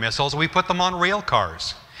launch our missiles, we put them on rail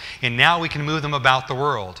cars. And now we can move them about the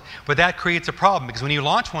world. But that creates a problem, because when you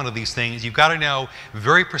launch one of these things, you've got to know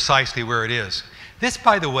very precisely where it is. This,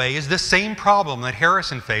 by the way, is the same problem that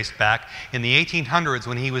Harrison faced back in the 1800s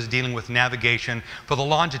when he was dealing with navigation for the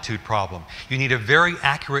longitude problem. You need a very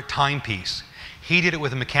accurate timepiece. He did it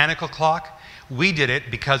with a mechanical clock. We did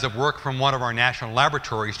it because of work from one of our national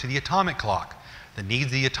laboratories to the atomic clock. The needs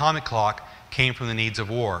of the atomic clock came from the needs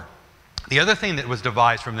of war. The other thing that was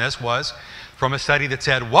devised from this was from a study that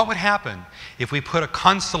said, what would happen if we put a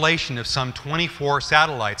constellation of some 24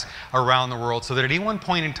 satellites around the world, so that at any one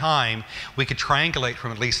point in time we could triangulate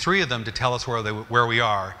from at least 3 of them to tell us where we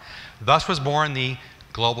are. Thus was born the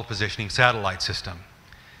Global Positioning Satellite System.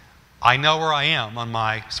 I know where I am on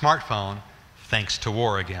my smartphone thanks to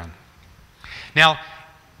war again. Now,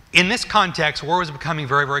 in this context, war was becoming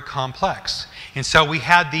very, very complex. And so we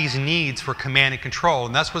had these needs for command and control,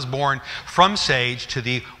 and thus was born from SAGE to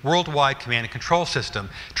the Worldwide Command and Control System.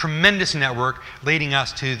 Tremendous network leading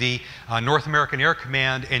us to the North American Air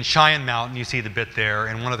Command in Cheyenne Mountain. You see the bit there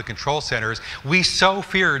in one of the control centers. We so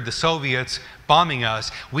feared the Soviets bombing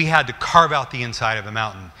us, we had to carve out the inside of a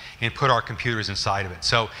mountain and put our computers inside of it.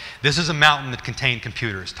 So this is a mountain that contained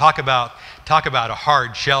computers. Talk about a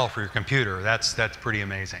hard shell for your computer. That's pretty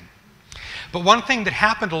amazing. But one thing that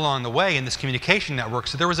happened along the way in this communication network,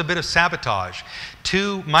 so there was a bit of sabotage.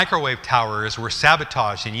 2 microwave towers were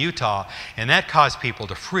sabotaged in Utah, and that caused people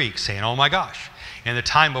to freak, saying, oh my gosh, in the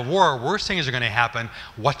time of war, worse things are going to happen.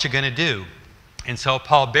 What you going to do? And so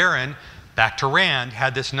Paul Barron, back to Rand,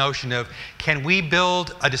 had this notion of, can we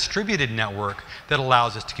build a distributed network that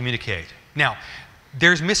allows us to communicate? Now,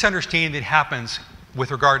 there's misunderstanding that happens with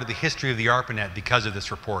regard to the history of the ARPANET because of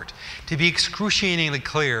this report. To be excruciatingly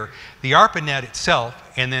clear, the ARPANET itself,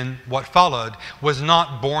 and then what followed, was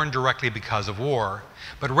not born directly because of war,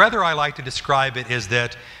 but rather I like to describe it as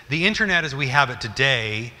that the internet as we have it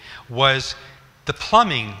today was, the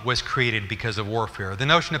plumbing was created because of warfare. The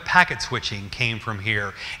notion of packet switching came from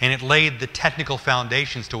here, and it laid the technical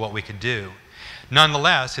foundations to what we could do.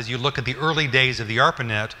 Nonetheless, as you look at the early days of the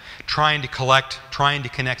ARPANET, trying to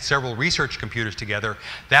connect several research computers together,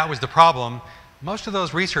 that was the problem. Most of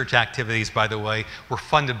those research activities, by the way, were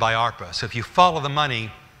funded by ARPA. So if you follow the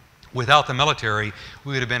money without the military,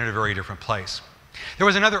 we would have been in a very different place. There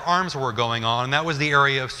was another arms war going on, and that was the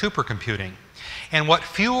area of supercomputing. And what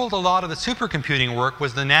fueled a lot of the supercomputing work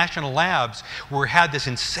was the national labs, where had this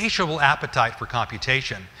insatiable appetite for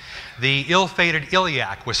computation. The ill-fated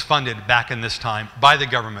ILIAC was funded back in this time by the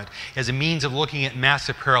government as a means of looking at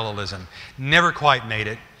massive parallelism. Never quite made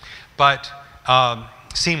it, but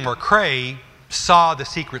Seymour Cray saw the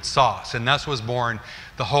secret sauce, and thus was born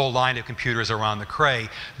the whole line of computers around the Cray,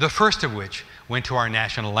 the first of which went to our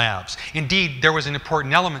national labs. Indeed, there was an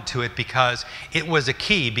important element to it because it was a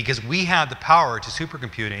key, because we had the power to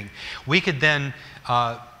supercomputing. We could then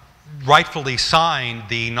rightfully sign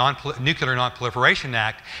the Nuclear Non-Proliferation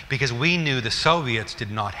Act because we knew the Soviets did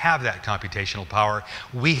not have that computational power.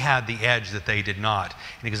 We had the edge that they did not.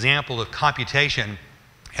 An example of computation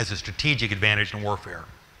as a strategic advantage in warfare.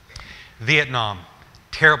 Vietnam,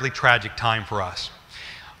 terribly tragic time for us.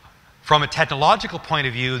 From a technological point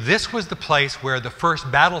of view, this was the place where the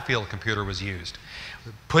first battlefield computer was used.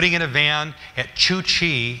 Putting in a van at Chu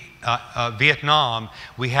Chi, Vietnam,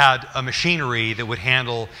 we had a machinery that would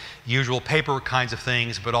handle usual paper kinds of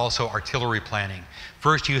things, but also artillery planning.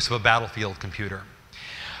 First use of a battlefield computer.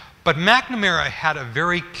 But McNamara had a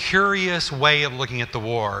very curious way of looking at the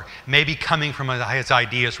war, maybe coming from his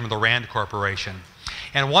ideas from the Rand Corporation.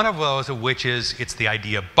 And one of those of which is, it's the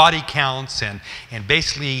idea of body counts and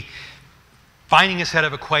basically finding a set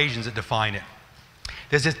of equations that define it.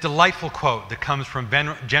 There's this delightful quote that comes from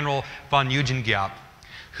General von Eugengiap,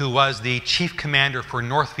 who was the chief commander for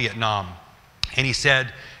North Vietnam. And he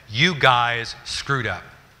said, "You guys screwed up."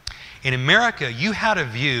 In America, you had a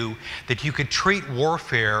view that you could treat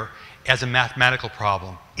warfare as a mathematical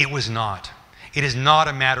problem. It was not. It is not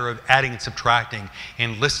a matter of adding and subtracting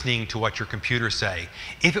and listening to what your computers say.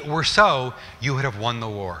 If it were so, you would have won the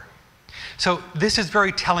war. So this is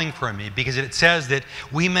very telling for me because it says that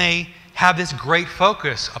we may have this great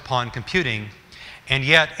focus upon computing, and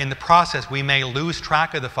yet in the process we may lose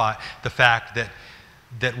track of the fact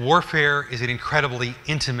that warfare is an incredibly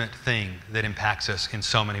intimate thing that impacts us in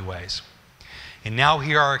so many ways. And now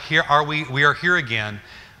we are here again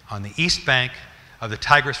on the east bank of the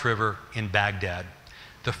Tigris River in Baghdad,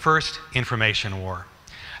 the first information war.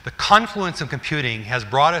 The confluence of computing has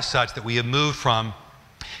brought us such that we have moved from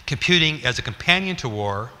computing as a companion to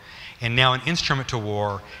war and now an instrument to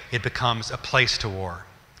war. It becomes a place to war,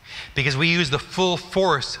 because we use the full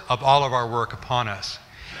force of all of our work upon us.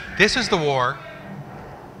 This is the war.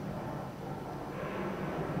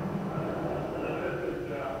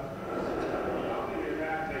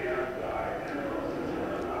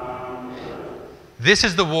 This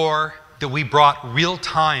is the war that we brought real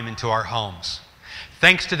time into our homes.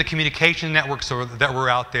 Thanks to the communication networks that were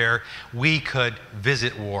out there, we could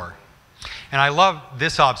visit war. And I love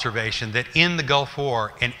this observation that in the Gulf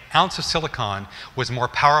War, an ounce of silicon was more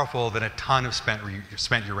powerful than a ton of spent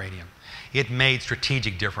uranium. It made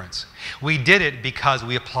strategic difference. We did it because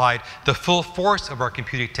we applied the full force of our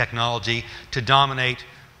computing technology to dominate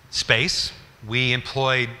space. We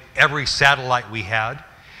employed every satellite we had.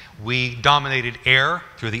 We dominated air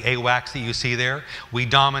through the AWACS that you see there. We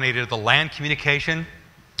dominated the land communication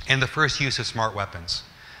and the first use of smart weapons.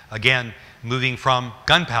 Again, moving from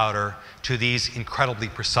gunpowder to these incredibly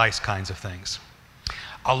precise kinds of things.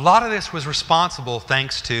 A lot of this was responsible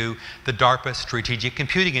thanks to the DARPA Strategic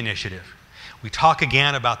Computing Initiative. We talk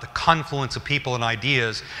again about the confluence of people and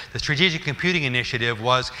ideas. The Strategic Computing Initiative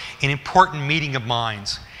was an important meeting of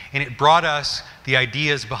minds, and it brought us the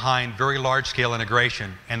ideas behind very large-scale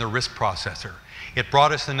integration and the RISC processor. It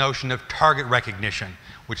brought us the notion of target recognition,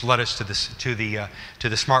 which led us to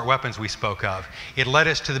the smart weapons we spoke of. It led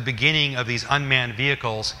us to the beginning of these unmanned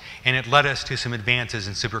vehicles, and it led us to some advances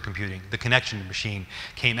in supercomputing. The connection machine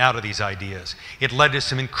came out of these ideas. It led to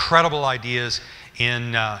some incredible ideas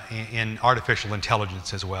in artificial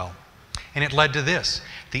intelligence as well. And it led to this,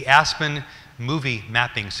 the Aspen movie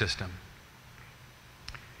mapping system.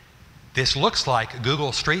 This looks like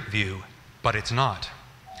Google Street View, but it's not.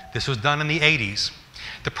 This was done in the 80s.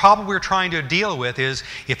 The problem we're trying to deal with is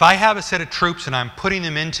if I have a set of troops and I'm putting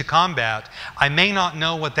them into combat, I may not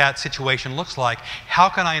know what that situation looks like. How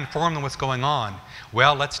can I inform them what's going on?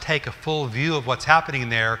 Well, let's take a full view of what's happening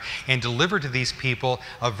there and deliver to these people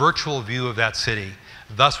a virtual view of that city.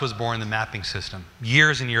 Thus was born the mapping system,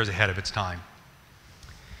 years and years ahead of its time.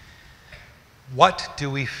 What do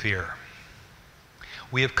we fear?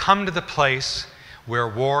 We have come to the place where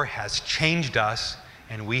war has changed us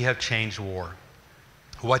and we have changed war.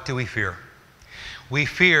 What do we fear? We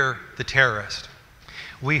fear the terrorist.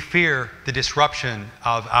 We fear the disruption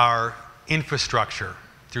of our infrastructure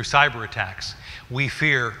through cyber attacks. We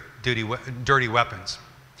fear dirty weapons.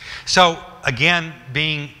 So again,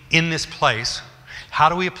 being in this place, how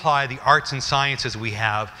do we apply the arts and sciences we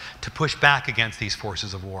have to push back against these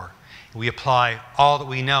forces of war? We apply all that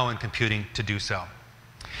we know in computing to do so.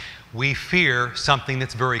 We fear something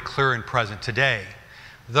that's very clear and present today.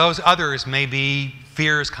 Those others may be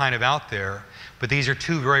fears kind of out there, but these are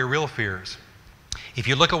two very real fears. If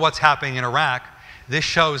you look at what's happening in Iraq, this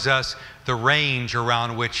shows us the range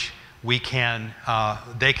around which they can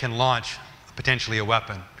launch potentially a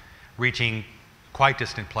weapon, reaching quite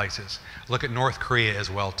distant places. Look at North Korea as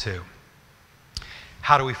well too.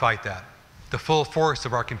 How do we fight that? The full force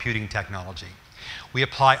of our computing technology. We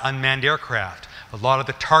apply unmanned aircraft. A lot of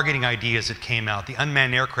the targeting ideas that came out, the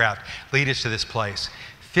unmanned aircraft, lead us to this place.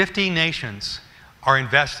 50 nations are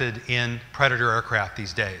invested in Predator aircraft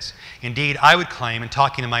these days. Indeed, I would claim, in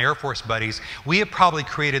talking to my Air Force buddies, we have probably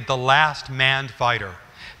created the last manned fighter.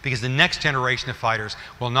 because the next generation of fighters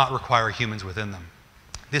will not require humans within them.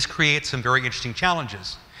 This creates some very interesting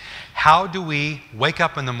challenges. How do we wake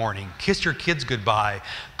up in the morning, kiss your kids goodbye,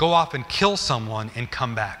 go off and kill someone and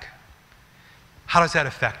come back? How does that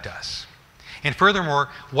affect us? And furthermore,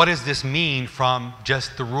 what does this mean from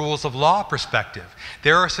just the rules of law perspective?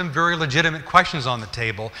 There are some very legitimate questions on the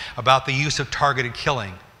table about the use of targeted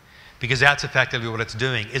killing, because that's effectively what it's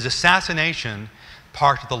doing. Is assassination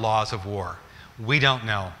part of the laws of war? We don't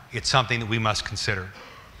know. It's something that we must consider.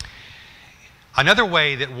 Another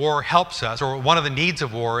way that war helps us, or one of the needs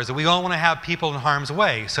of war, is that we don't want to have people in harm's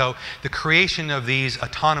way. So the creation of these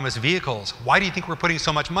autonomous vehicles, why do you think we're putting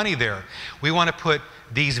so much money there? We want to put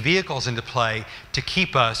these vehicles into play to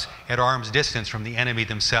keep us at arm's distance from the enemy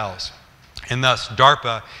themselves. And thus,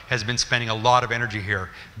 DARPA has been spending a lot of energy here.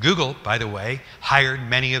 Google, by the way, hired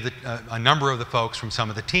a number of the folks from some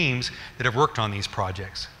of the teams that have worked on these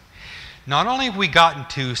projects. Not only have we gotten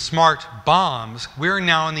to smart bombs, we're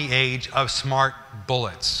now in the age of smart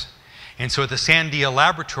bullets. And so at the Sandia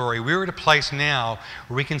Laboratory, we're at a place now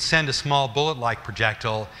where we can send a small bullet-like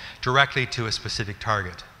projectile directly to a specific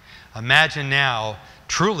target. Imagine now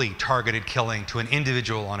truly targeted killing to an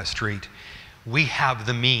individual on a street. We have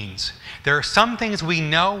the means. There are some things we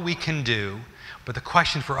know we can do, but the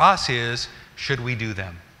question for us is, should we do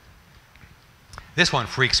them? This one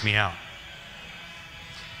freaks me out.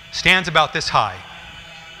 Stands about this high.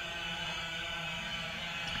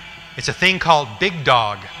 It's a thing called Big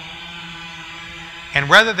Dog. And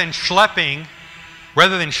rather than schlepping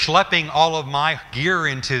all of my gear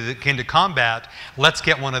into combat, let's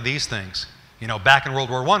get one of these things. You know, back in World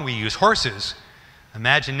War I, we used horses.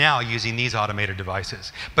 Imagine now using these automated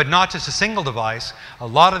devices. But not just a single device. A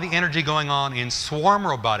lot of the energy going on in swarm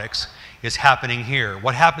robotics is happening here.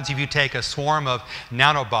 What happens if you take a swarm of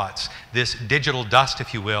nanobots, this digital dust,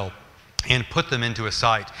 if you will, and put them into a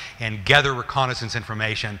site and gather reconnaissance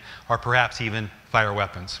information, or perhaps even fire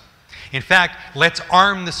weapons? In fact, let's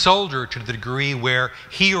arm the soldier to the degree where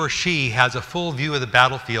he or she has a full view of the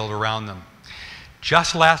battlefield around them.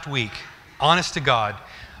 Just last week, honest to God,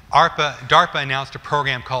 DARPA announced a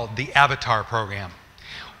program called the Avatar Program.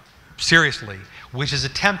 Seriously, which is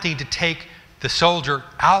attempting to take the soldier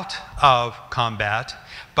out of combat,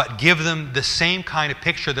 but give them the same kind of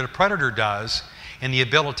picture that a predator does and the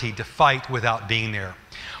ability to fight without being there.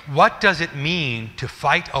 What does it mean to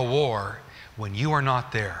fight a war when you are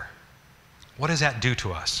not there? What does that do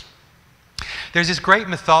to us? There's this great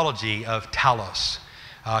mythology of Talos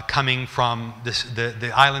coming from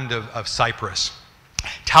the island of Cyprus.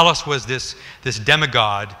 Talos was this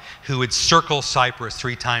demigod who would circle Cyprus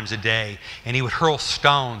 3 times a day, and he would hurl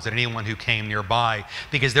stones at anyone who came nearby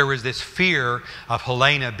because there was this fear of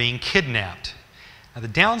Helena being kidnapped. Now, the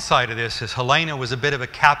downside of this is Helena was a bit of a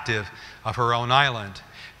captive of her own island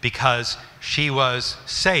because she was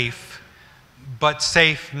safe, but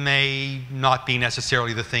safe may not be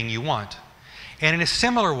necessarily the thing you want. And in a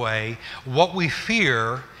similar way, what we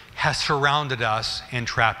fear has surrounded us and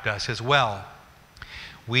trapped us as well.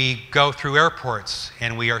 We go through airports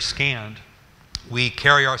and we are scanned. We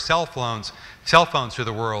carry our cell phones through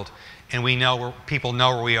the world, and we know where people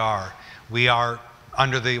know where we are. We are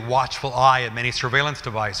under the watchful eye of many surveillance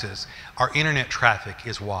devices. Our internet traffic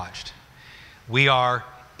is watched. We are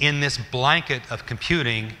in this blanket of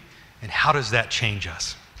computing, and how does that change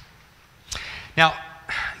us? Now,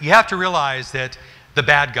 you have to realize that the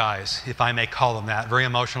bad guys, if I may call them that, very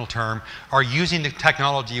emotional term, are using the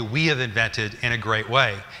technology we have invented in a great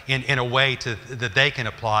way, in a way that they can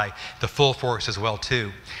apply the full force as well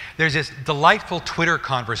too. There's this delightful Twitter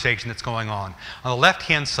conversation that's going on. On the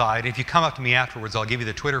left-hand side, if you come up to me afterwards, I'll give you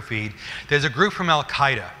the Twitter feed. There's a group from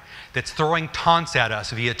Al-Qaeda that's throwing taunts at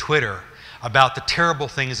us via Twitter about the terrible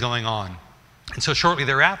things going on. And so shortly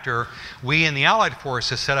thereafter, we in the Allied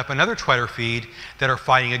forces set up another Twitter feed that are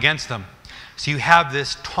fighting against them. So you have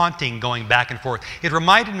this taunting going back and forth. It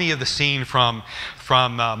reminded me of the scene from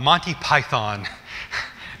Monty Python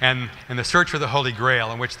and the Search for the Holy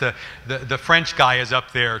Grail, in which the French guy is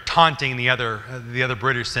up there taunting the other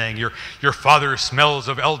British, saying, your father smells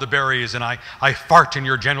of elderberries and I fart in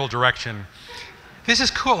your general direction. This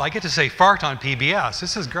is cool. I get to say fart on PBS.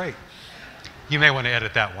 This is great. You may want to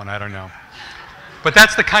edit that one. I don't know. But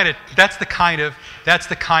that's the kind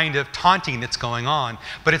of taunting that's going on.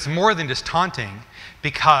 But it's more than just taunting,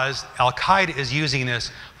 because Al-Qaeda is using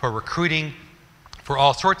this for recruiting, for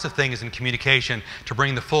all sorts of things in communication, to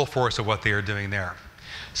bring the full force of what they are doing there.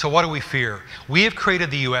 So what do we fear? We have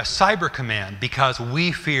created the U.S. Cyber Command because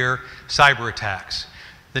we fear cyber attacks.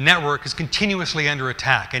 The network is continuously under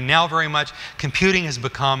attack, and now very much computing has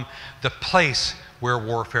become the place where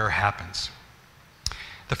warfare happens.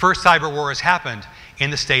 The first cyber war has happened in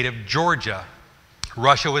the state of Georgia.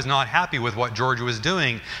 Russia was not happy with what Georgia was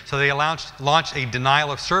doing, so they launched a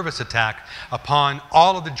denial of service attack upon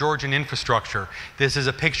all of the Georgian infrastructure. This is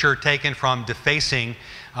a picture taken from defacing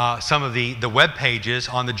some of the web pages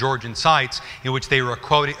on the Georgian sites in which they were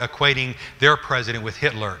equating their president with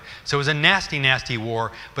Hitler. So it was a nasty, nasty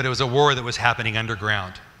war, but it was a war that was happening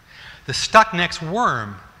underground. The Stuxnet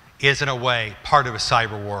worm is, in a way, part of a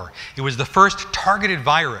cyber war. It was the first targeted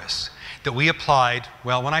virus that we applied.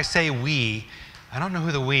 Well, when I say we, I don't know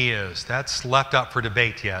who the we is. That's left up for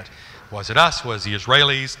debate yet. Was it us? Was it the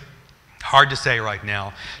Israelis? Hard to say right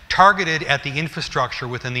now. Targeted at the infrastructure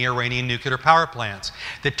within the Iranian nuclear power plants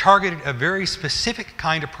that targeted a very specific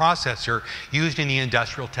kind of processor used in the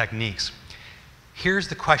industrial techniques. Here's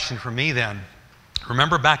the question for me then.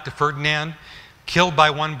 Remember back to Ferdinand? Killed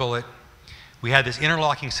by one bullet. We had this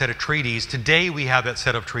interlocking set of treaties. Today we have that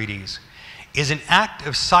set of treaties. Is an act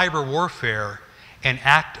of cyber warfare an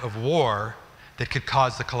act of war that could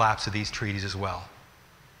cause the collapse of these treaties as well?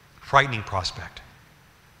 Frightening prospect.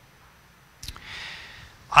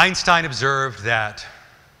 Einstein observed that,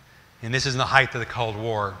 and this is in the height of the Cold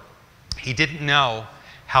War, he didn't know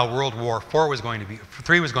how World War III was going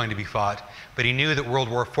to be fought, but he knew that World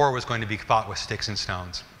War IV was going to be fought with sticks and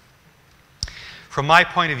stones. From my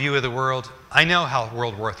point of view of the world, I know how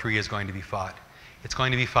World War III is going to be fought. It's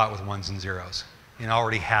going to be fought with ones and zeros, and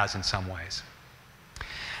already has in some ways.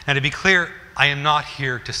 Now, to be clear, I am not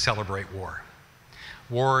here to celebrate war.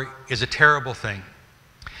 War is a terrible thing.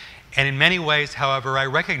 And in many ways, however, I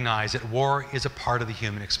recognize that war is a part of the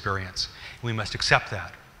human experience. We must accept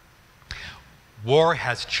that. War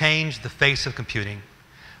has changed the face of computing,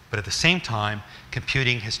 but at the same time,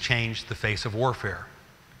 computing has changed the face of warfare.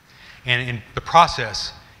 And in the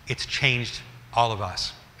process, it's changed all of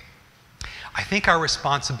us. I think our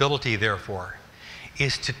responsibility, therefore,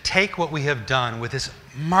 is to take what we have done with this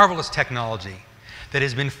marvelous technology that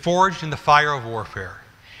has been forged in the fire of warfare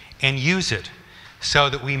and use it so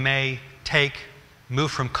that we may move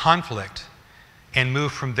from conflict and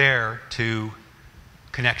move from there to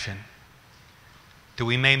connection. That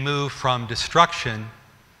we may move from destruction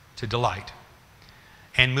to delight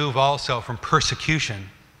and move also from persecution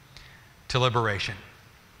to liberation.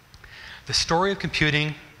 The story of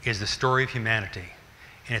computing is the story of humanity,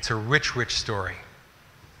 and it's a rich, rich story.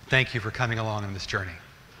 Thank you for coming along on this journey.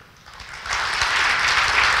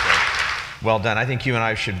 Well done. I think you and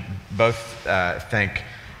I should both thank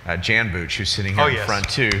Jan Booch, who's sitting here in front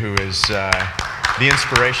too, who is the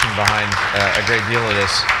inspiration behind a great deal of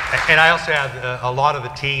this. And I also have a lot of the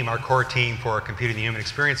team, our core team for Computing the Human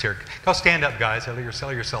Experience here. Go stand up, guys.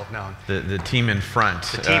 Sell yourself known. The team in front.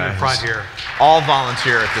 The team in front here. All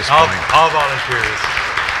volunteer at this point. All volunteers.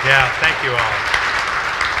 Yeah, thank you all.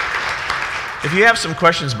 If you have some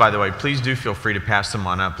questions, by the way, please do feel free to pass them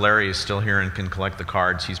on up. Larry is still here and can collect the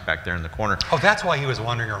cards. He's back there in the corner. Oh, that's why he was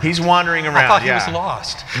wandering around. He's wandering around. I thought he was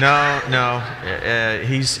lost. No.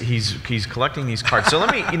 He's collecting these cards. So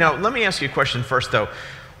let me ask you a question first, though.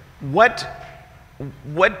 What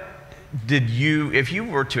did you, if you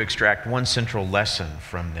were to extract one central lesson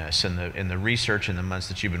from this in the research in the months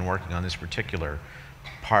that you've been working on this particular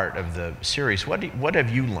part of the series, what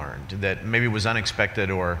have you learned that maybe was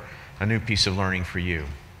unexpected or a new piece of learning for you?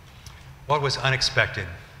 What was unexpected?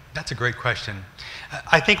 That's a great question.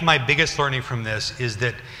 I think my biggest learning from this is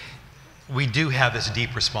that we do have this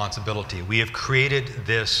deep responsibility. We have created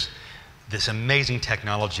this amazing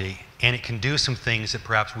technology, and it can do some things that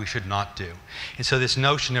perhaps we should not do. And so this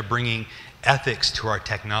notion of bringing ethics to our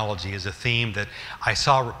technology is a theme that I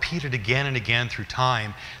saw repeated again and again through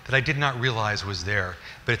time that I did not realize was there.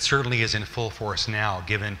 But it certainly is in full force now,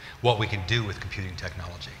 given what we can do with computing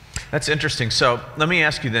technology. That's interesting. So let me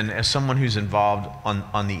ask you then, as someone who's involved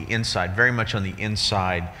on the inside, very much on the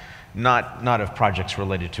inside, not of projects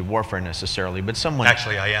related to warfare necessarily, but someone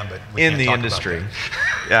actually I am, but we in the industry.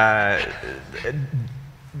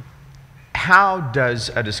 How does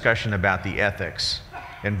a discussion about the ethics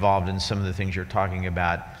involved in some of the things you're talking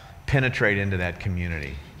about penetrate into that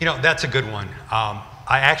community? You know, that's a good one.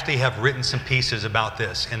 I actually have written some pieces about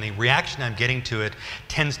this, and the reaction I'm getting to it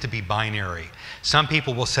tends to be binary. Some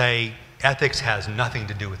people will say ethics has nothing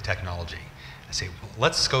to do with technology. I say, well,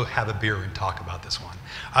 let's go have a beer and talk about this one.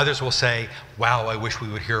 Others will say, wow, I wish we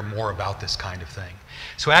would hear more about this kind of thing.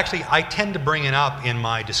 So actually, I tend to bring it up in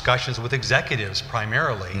my discussions with executives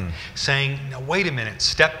primarily, saying, now, wait a minute,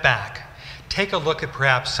 step back. Take a look at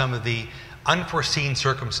perhaps some of the unforeseen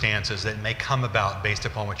circumstances that may come about based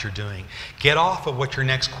upon what you're doing. Get off of what your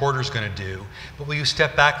next quarter is going to do, but will you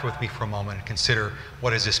step back with me for a moment and consider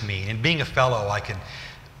what does this mean? And being a fellow, I can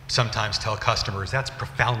sometimes tell customers, that's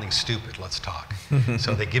profoundly stupid, let's talk.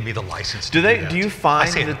 So they give me the license to do that. you find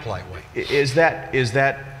I say it in a polite way.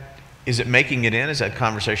 Is it making it in? Is that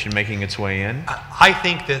conversation making its way in? I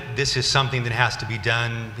think that this is something that has to be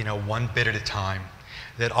done, one bit at a time.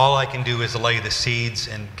 That all I can do is lay the seeds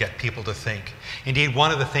and get people to think. Indeed,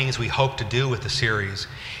 one of the things we hope to do with the series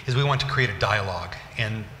is we want to create a dialogue,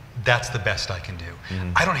 and that's the best I can do.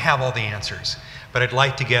 Mm-hmm. I don't have all the answers, but I'd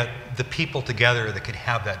like to get the people together that can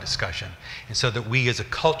have that discussion, and so that we as a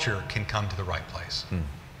culture can come to the right place. Mm.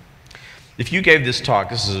 If you gave this talk,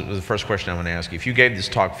 this is the first question I want to ask you, if you gave this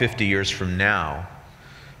talk 50 years from now,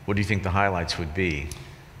 what do you think the highlights would be?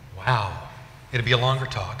 Wow, it'd be a longer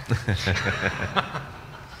talk.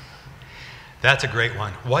 That's a great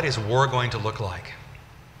one. What is war going to look like?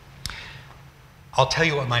 I'll tell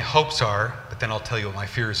you what my hopes are, but then I'll tell you what my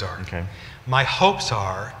fears are. Okay. My hopes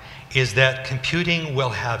is that computing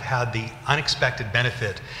will have had the unexpected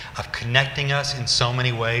benefit of connecting us in so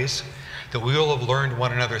many ways that we will have learned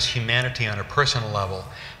one another's humanity on a personal level,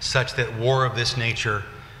 such that war of this nature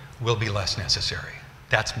will be less necessary.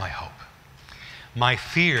 That's my hope. My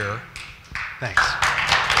fear, thanks.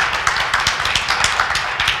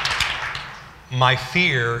 My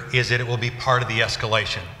fear is that it will be part of the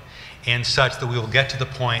escalation, and such that we will get to the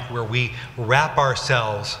point where we wrap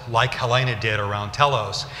ourselves, like Helena did around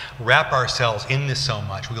Telos, wrap ourselves in this so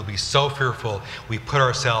much, we'll be so fearful, we put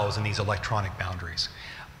ourselves in these electronic boundaries.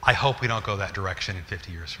 I hope we don't go that direction in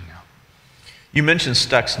 50 years from now. You mentioned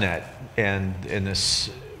Stuxnet and in this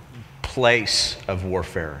place of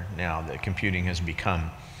warfare now that computing has become.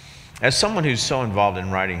 As someone who's so involved in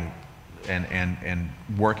writing and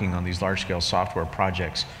working on these large-scale software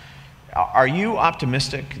projects, are you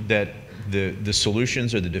optimistic that the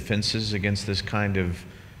solutions or the defenses against this kind of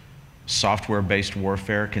software-based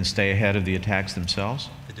warfare can stay ahead of the attacks themselves?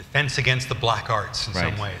 The defense against the black arts in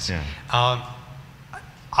some ways. Yeah.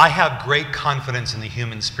 I have great confidence in the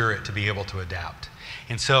human spirit to be able to adapt.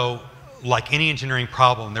 And so, like any engineering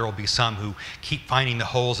problem, there will be some who keep finding the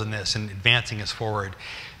holes in this and advancing us forward.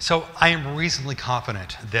 So I am reasonably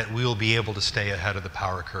confident that we will be able to stay ahead of the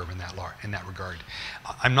power curve in that regard.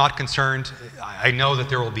 I'm not concerned. I know that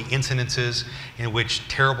there will be incidences in which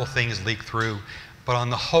terrible things leak through, but on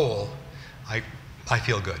the whole, I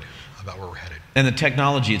feel good about where we're headed. And the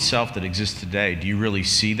technology itself that exists today, do you really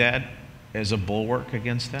see that as a bulwark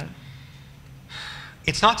against that?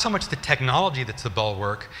 It's not so much the technology that's the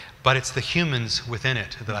bulwark, but it's the humans within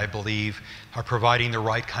it that I believe are providing the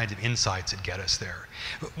right kinds of insights that get us there.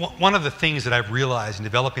 One of the things that I've realized in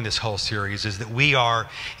developing this whole series is that we are,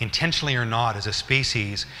 intentionally or not, as a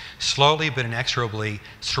species, slowly but inexorably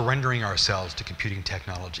surrendering ourselves to computing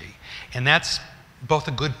technology. And that's both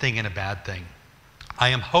a good thing and a bad thing. I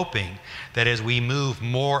am hoping that as we move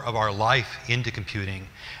more of our life into computing,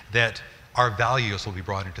 that our values will be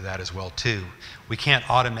brought into that as well too. We can't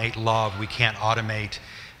automate love, we can't automate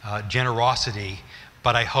generosity,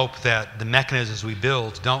 but I hope that the mechanisms we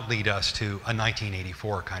build don't lead us to a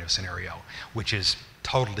 1984 kind of scenario, which is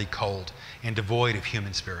totally cold and devoid of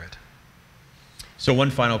human spirit. So one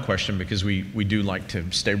final question, because we do like to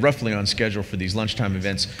stay roughly on schedule for these lunchtime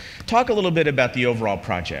events. Talk a little bit about the overall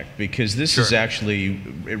project, because this is actually,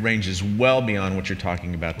 it ranges well beyond what you're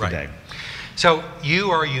talking about today. Right. So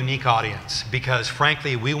you are a unique audience because,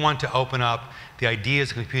 frankly, we want to open up the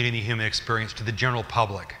ideas of computing the human experience to the general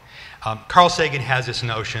public. Carl Sagan has this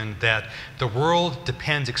notion that the world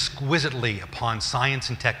depends exquisitely upon science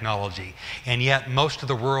and technology, and yet most of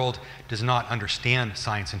the world does not understand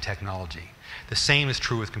science and technology. The same is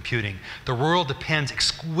true with computing. The world depends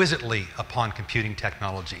exquisitely upon computing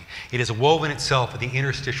technology. It has woven itself with the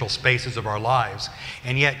interstitial spaces of our lives,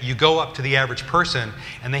 and yet you go up to the average person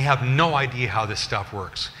and they have no idea how this stuff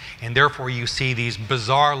works. And therefore you see these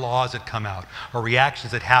bizarre laws that come out, or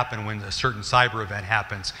reactions that happen when a certain cyber event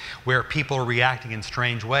happens, where people are reacting in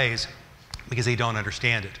strange ways because they don't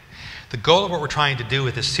understand it. The goal of what we're trying to do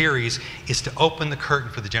with this series is to open the curtain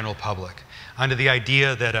for the general public, under the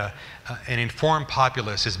idea that an informed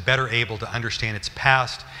populace is better able to understand its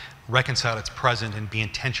past, reconcile its present, and be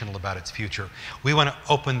intentional about its future. We want to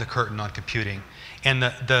open the curtain on computing. And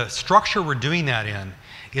the structure we're doing that in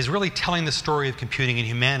is really telling the story of computing and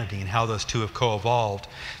humanity and how those two have co-evolved,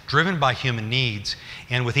 driven by human needs,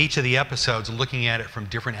 and with each of the episodes looking at it from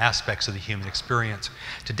different aspects of the human experience.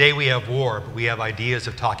 Today we have war, but we have ideas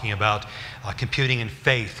of talking about computing in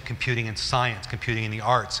faith, computing in science, computing in the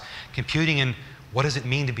arts, computing in what does it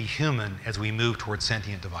mean to be human as we move towards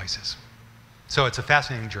sentient devices. So it's a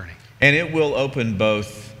fascinating journey. And it will open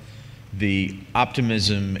both the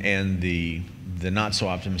optimism and the the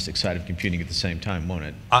not-so-optimistic side of computing at the same time, won't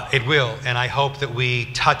it? It will, and I hope that we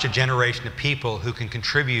touch a generation of people who can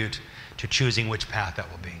contribute to choosing which path that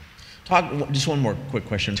will be. Just one more quick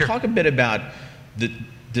question. Sure. Talk a bit about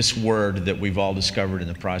this word that we've all discovered in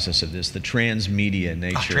the process of this, the transmedia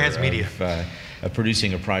nature of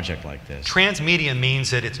producing a project like this. Transmedia means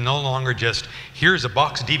that it's no longer just, here's a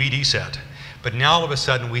box DVD set, but now all of a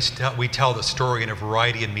sudden we tell the story in a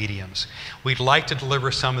variety of mediums. We'd like to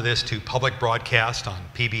deliver some of this to public broadcast on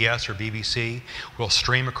PBS or BBC. We'll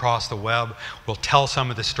stream across the web. We'll tell some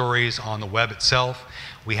of the stories on the web itself.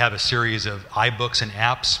 We have a series of iBooks and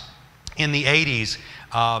apps. In the 80s,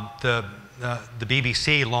 the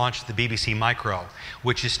BBC launched the BBC Micro,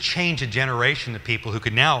 which has changed a generation of people who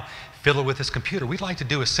could now fiddle with this computer. We'd like to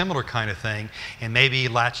do a similar kind of thing and maybe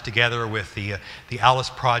latch together with the Alice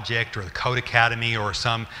Project or the Code Academy or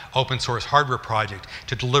some open source hardware project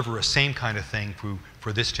to deliver a same kind of thing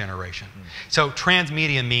for this generation. So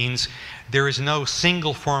transmedia means there is no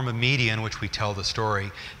single form of media in which we tell the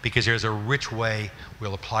story, because there's a rich way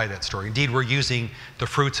we'll apply that story. Indeed, we're using the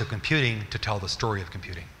fruits of computing to tell the story of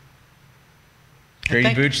computing.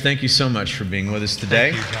 Grady Booch, thank you so much for being with us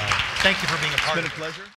today. Thank you, John. Thank you for being a part of it. It's been a pleasure.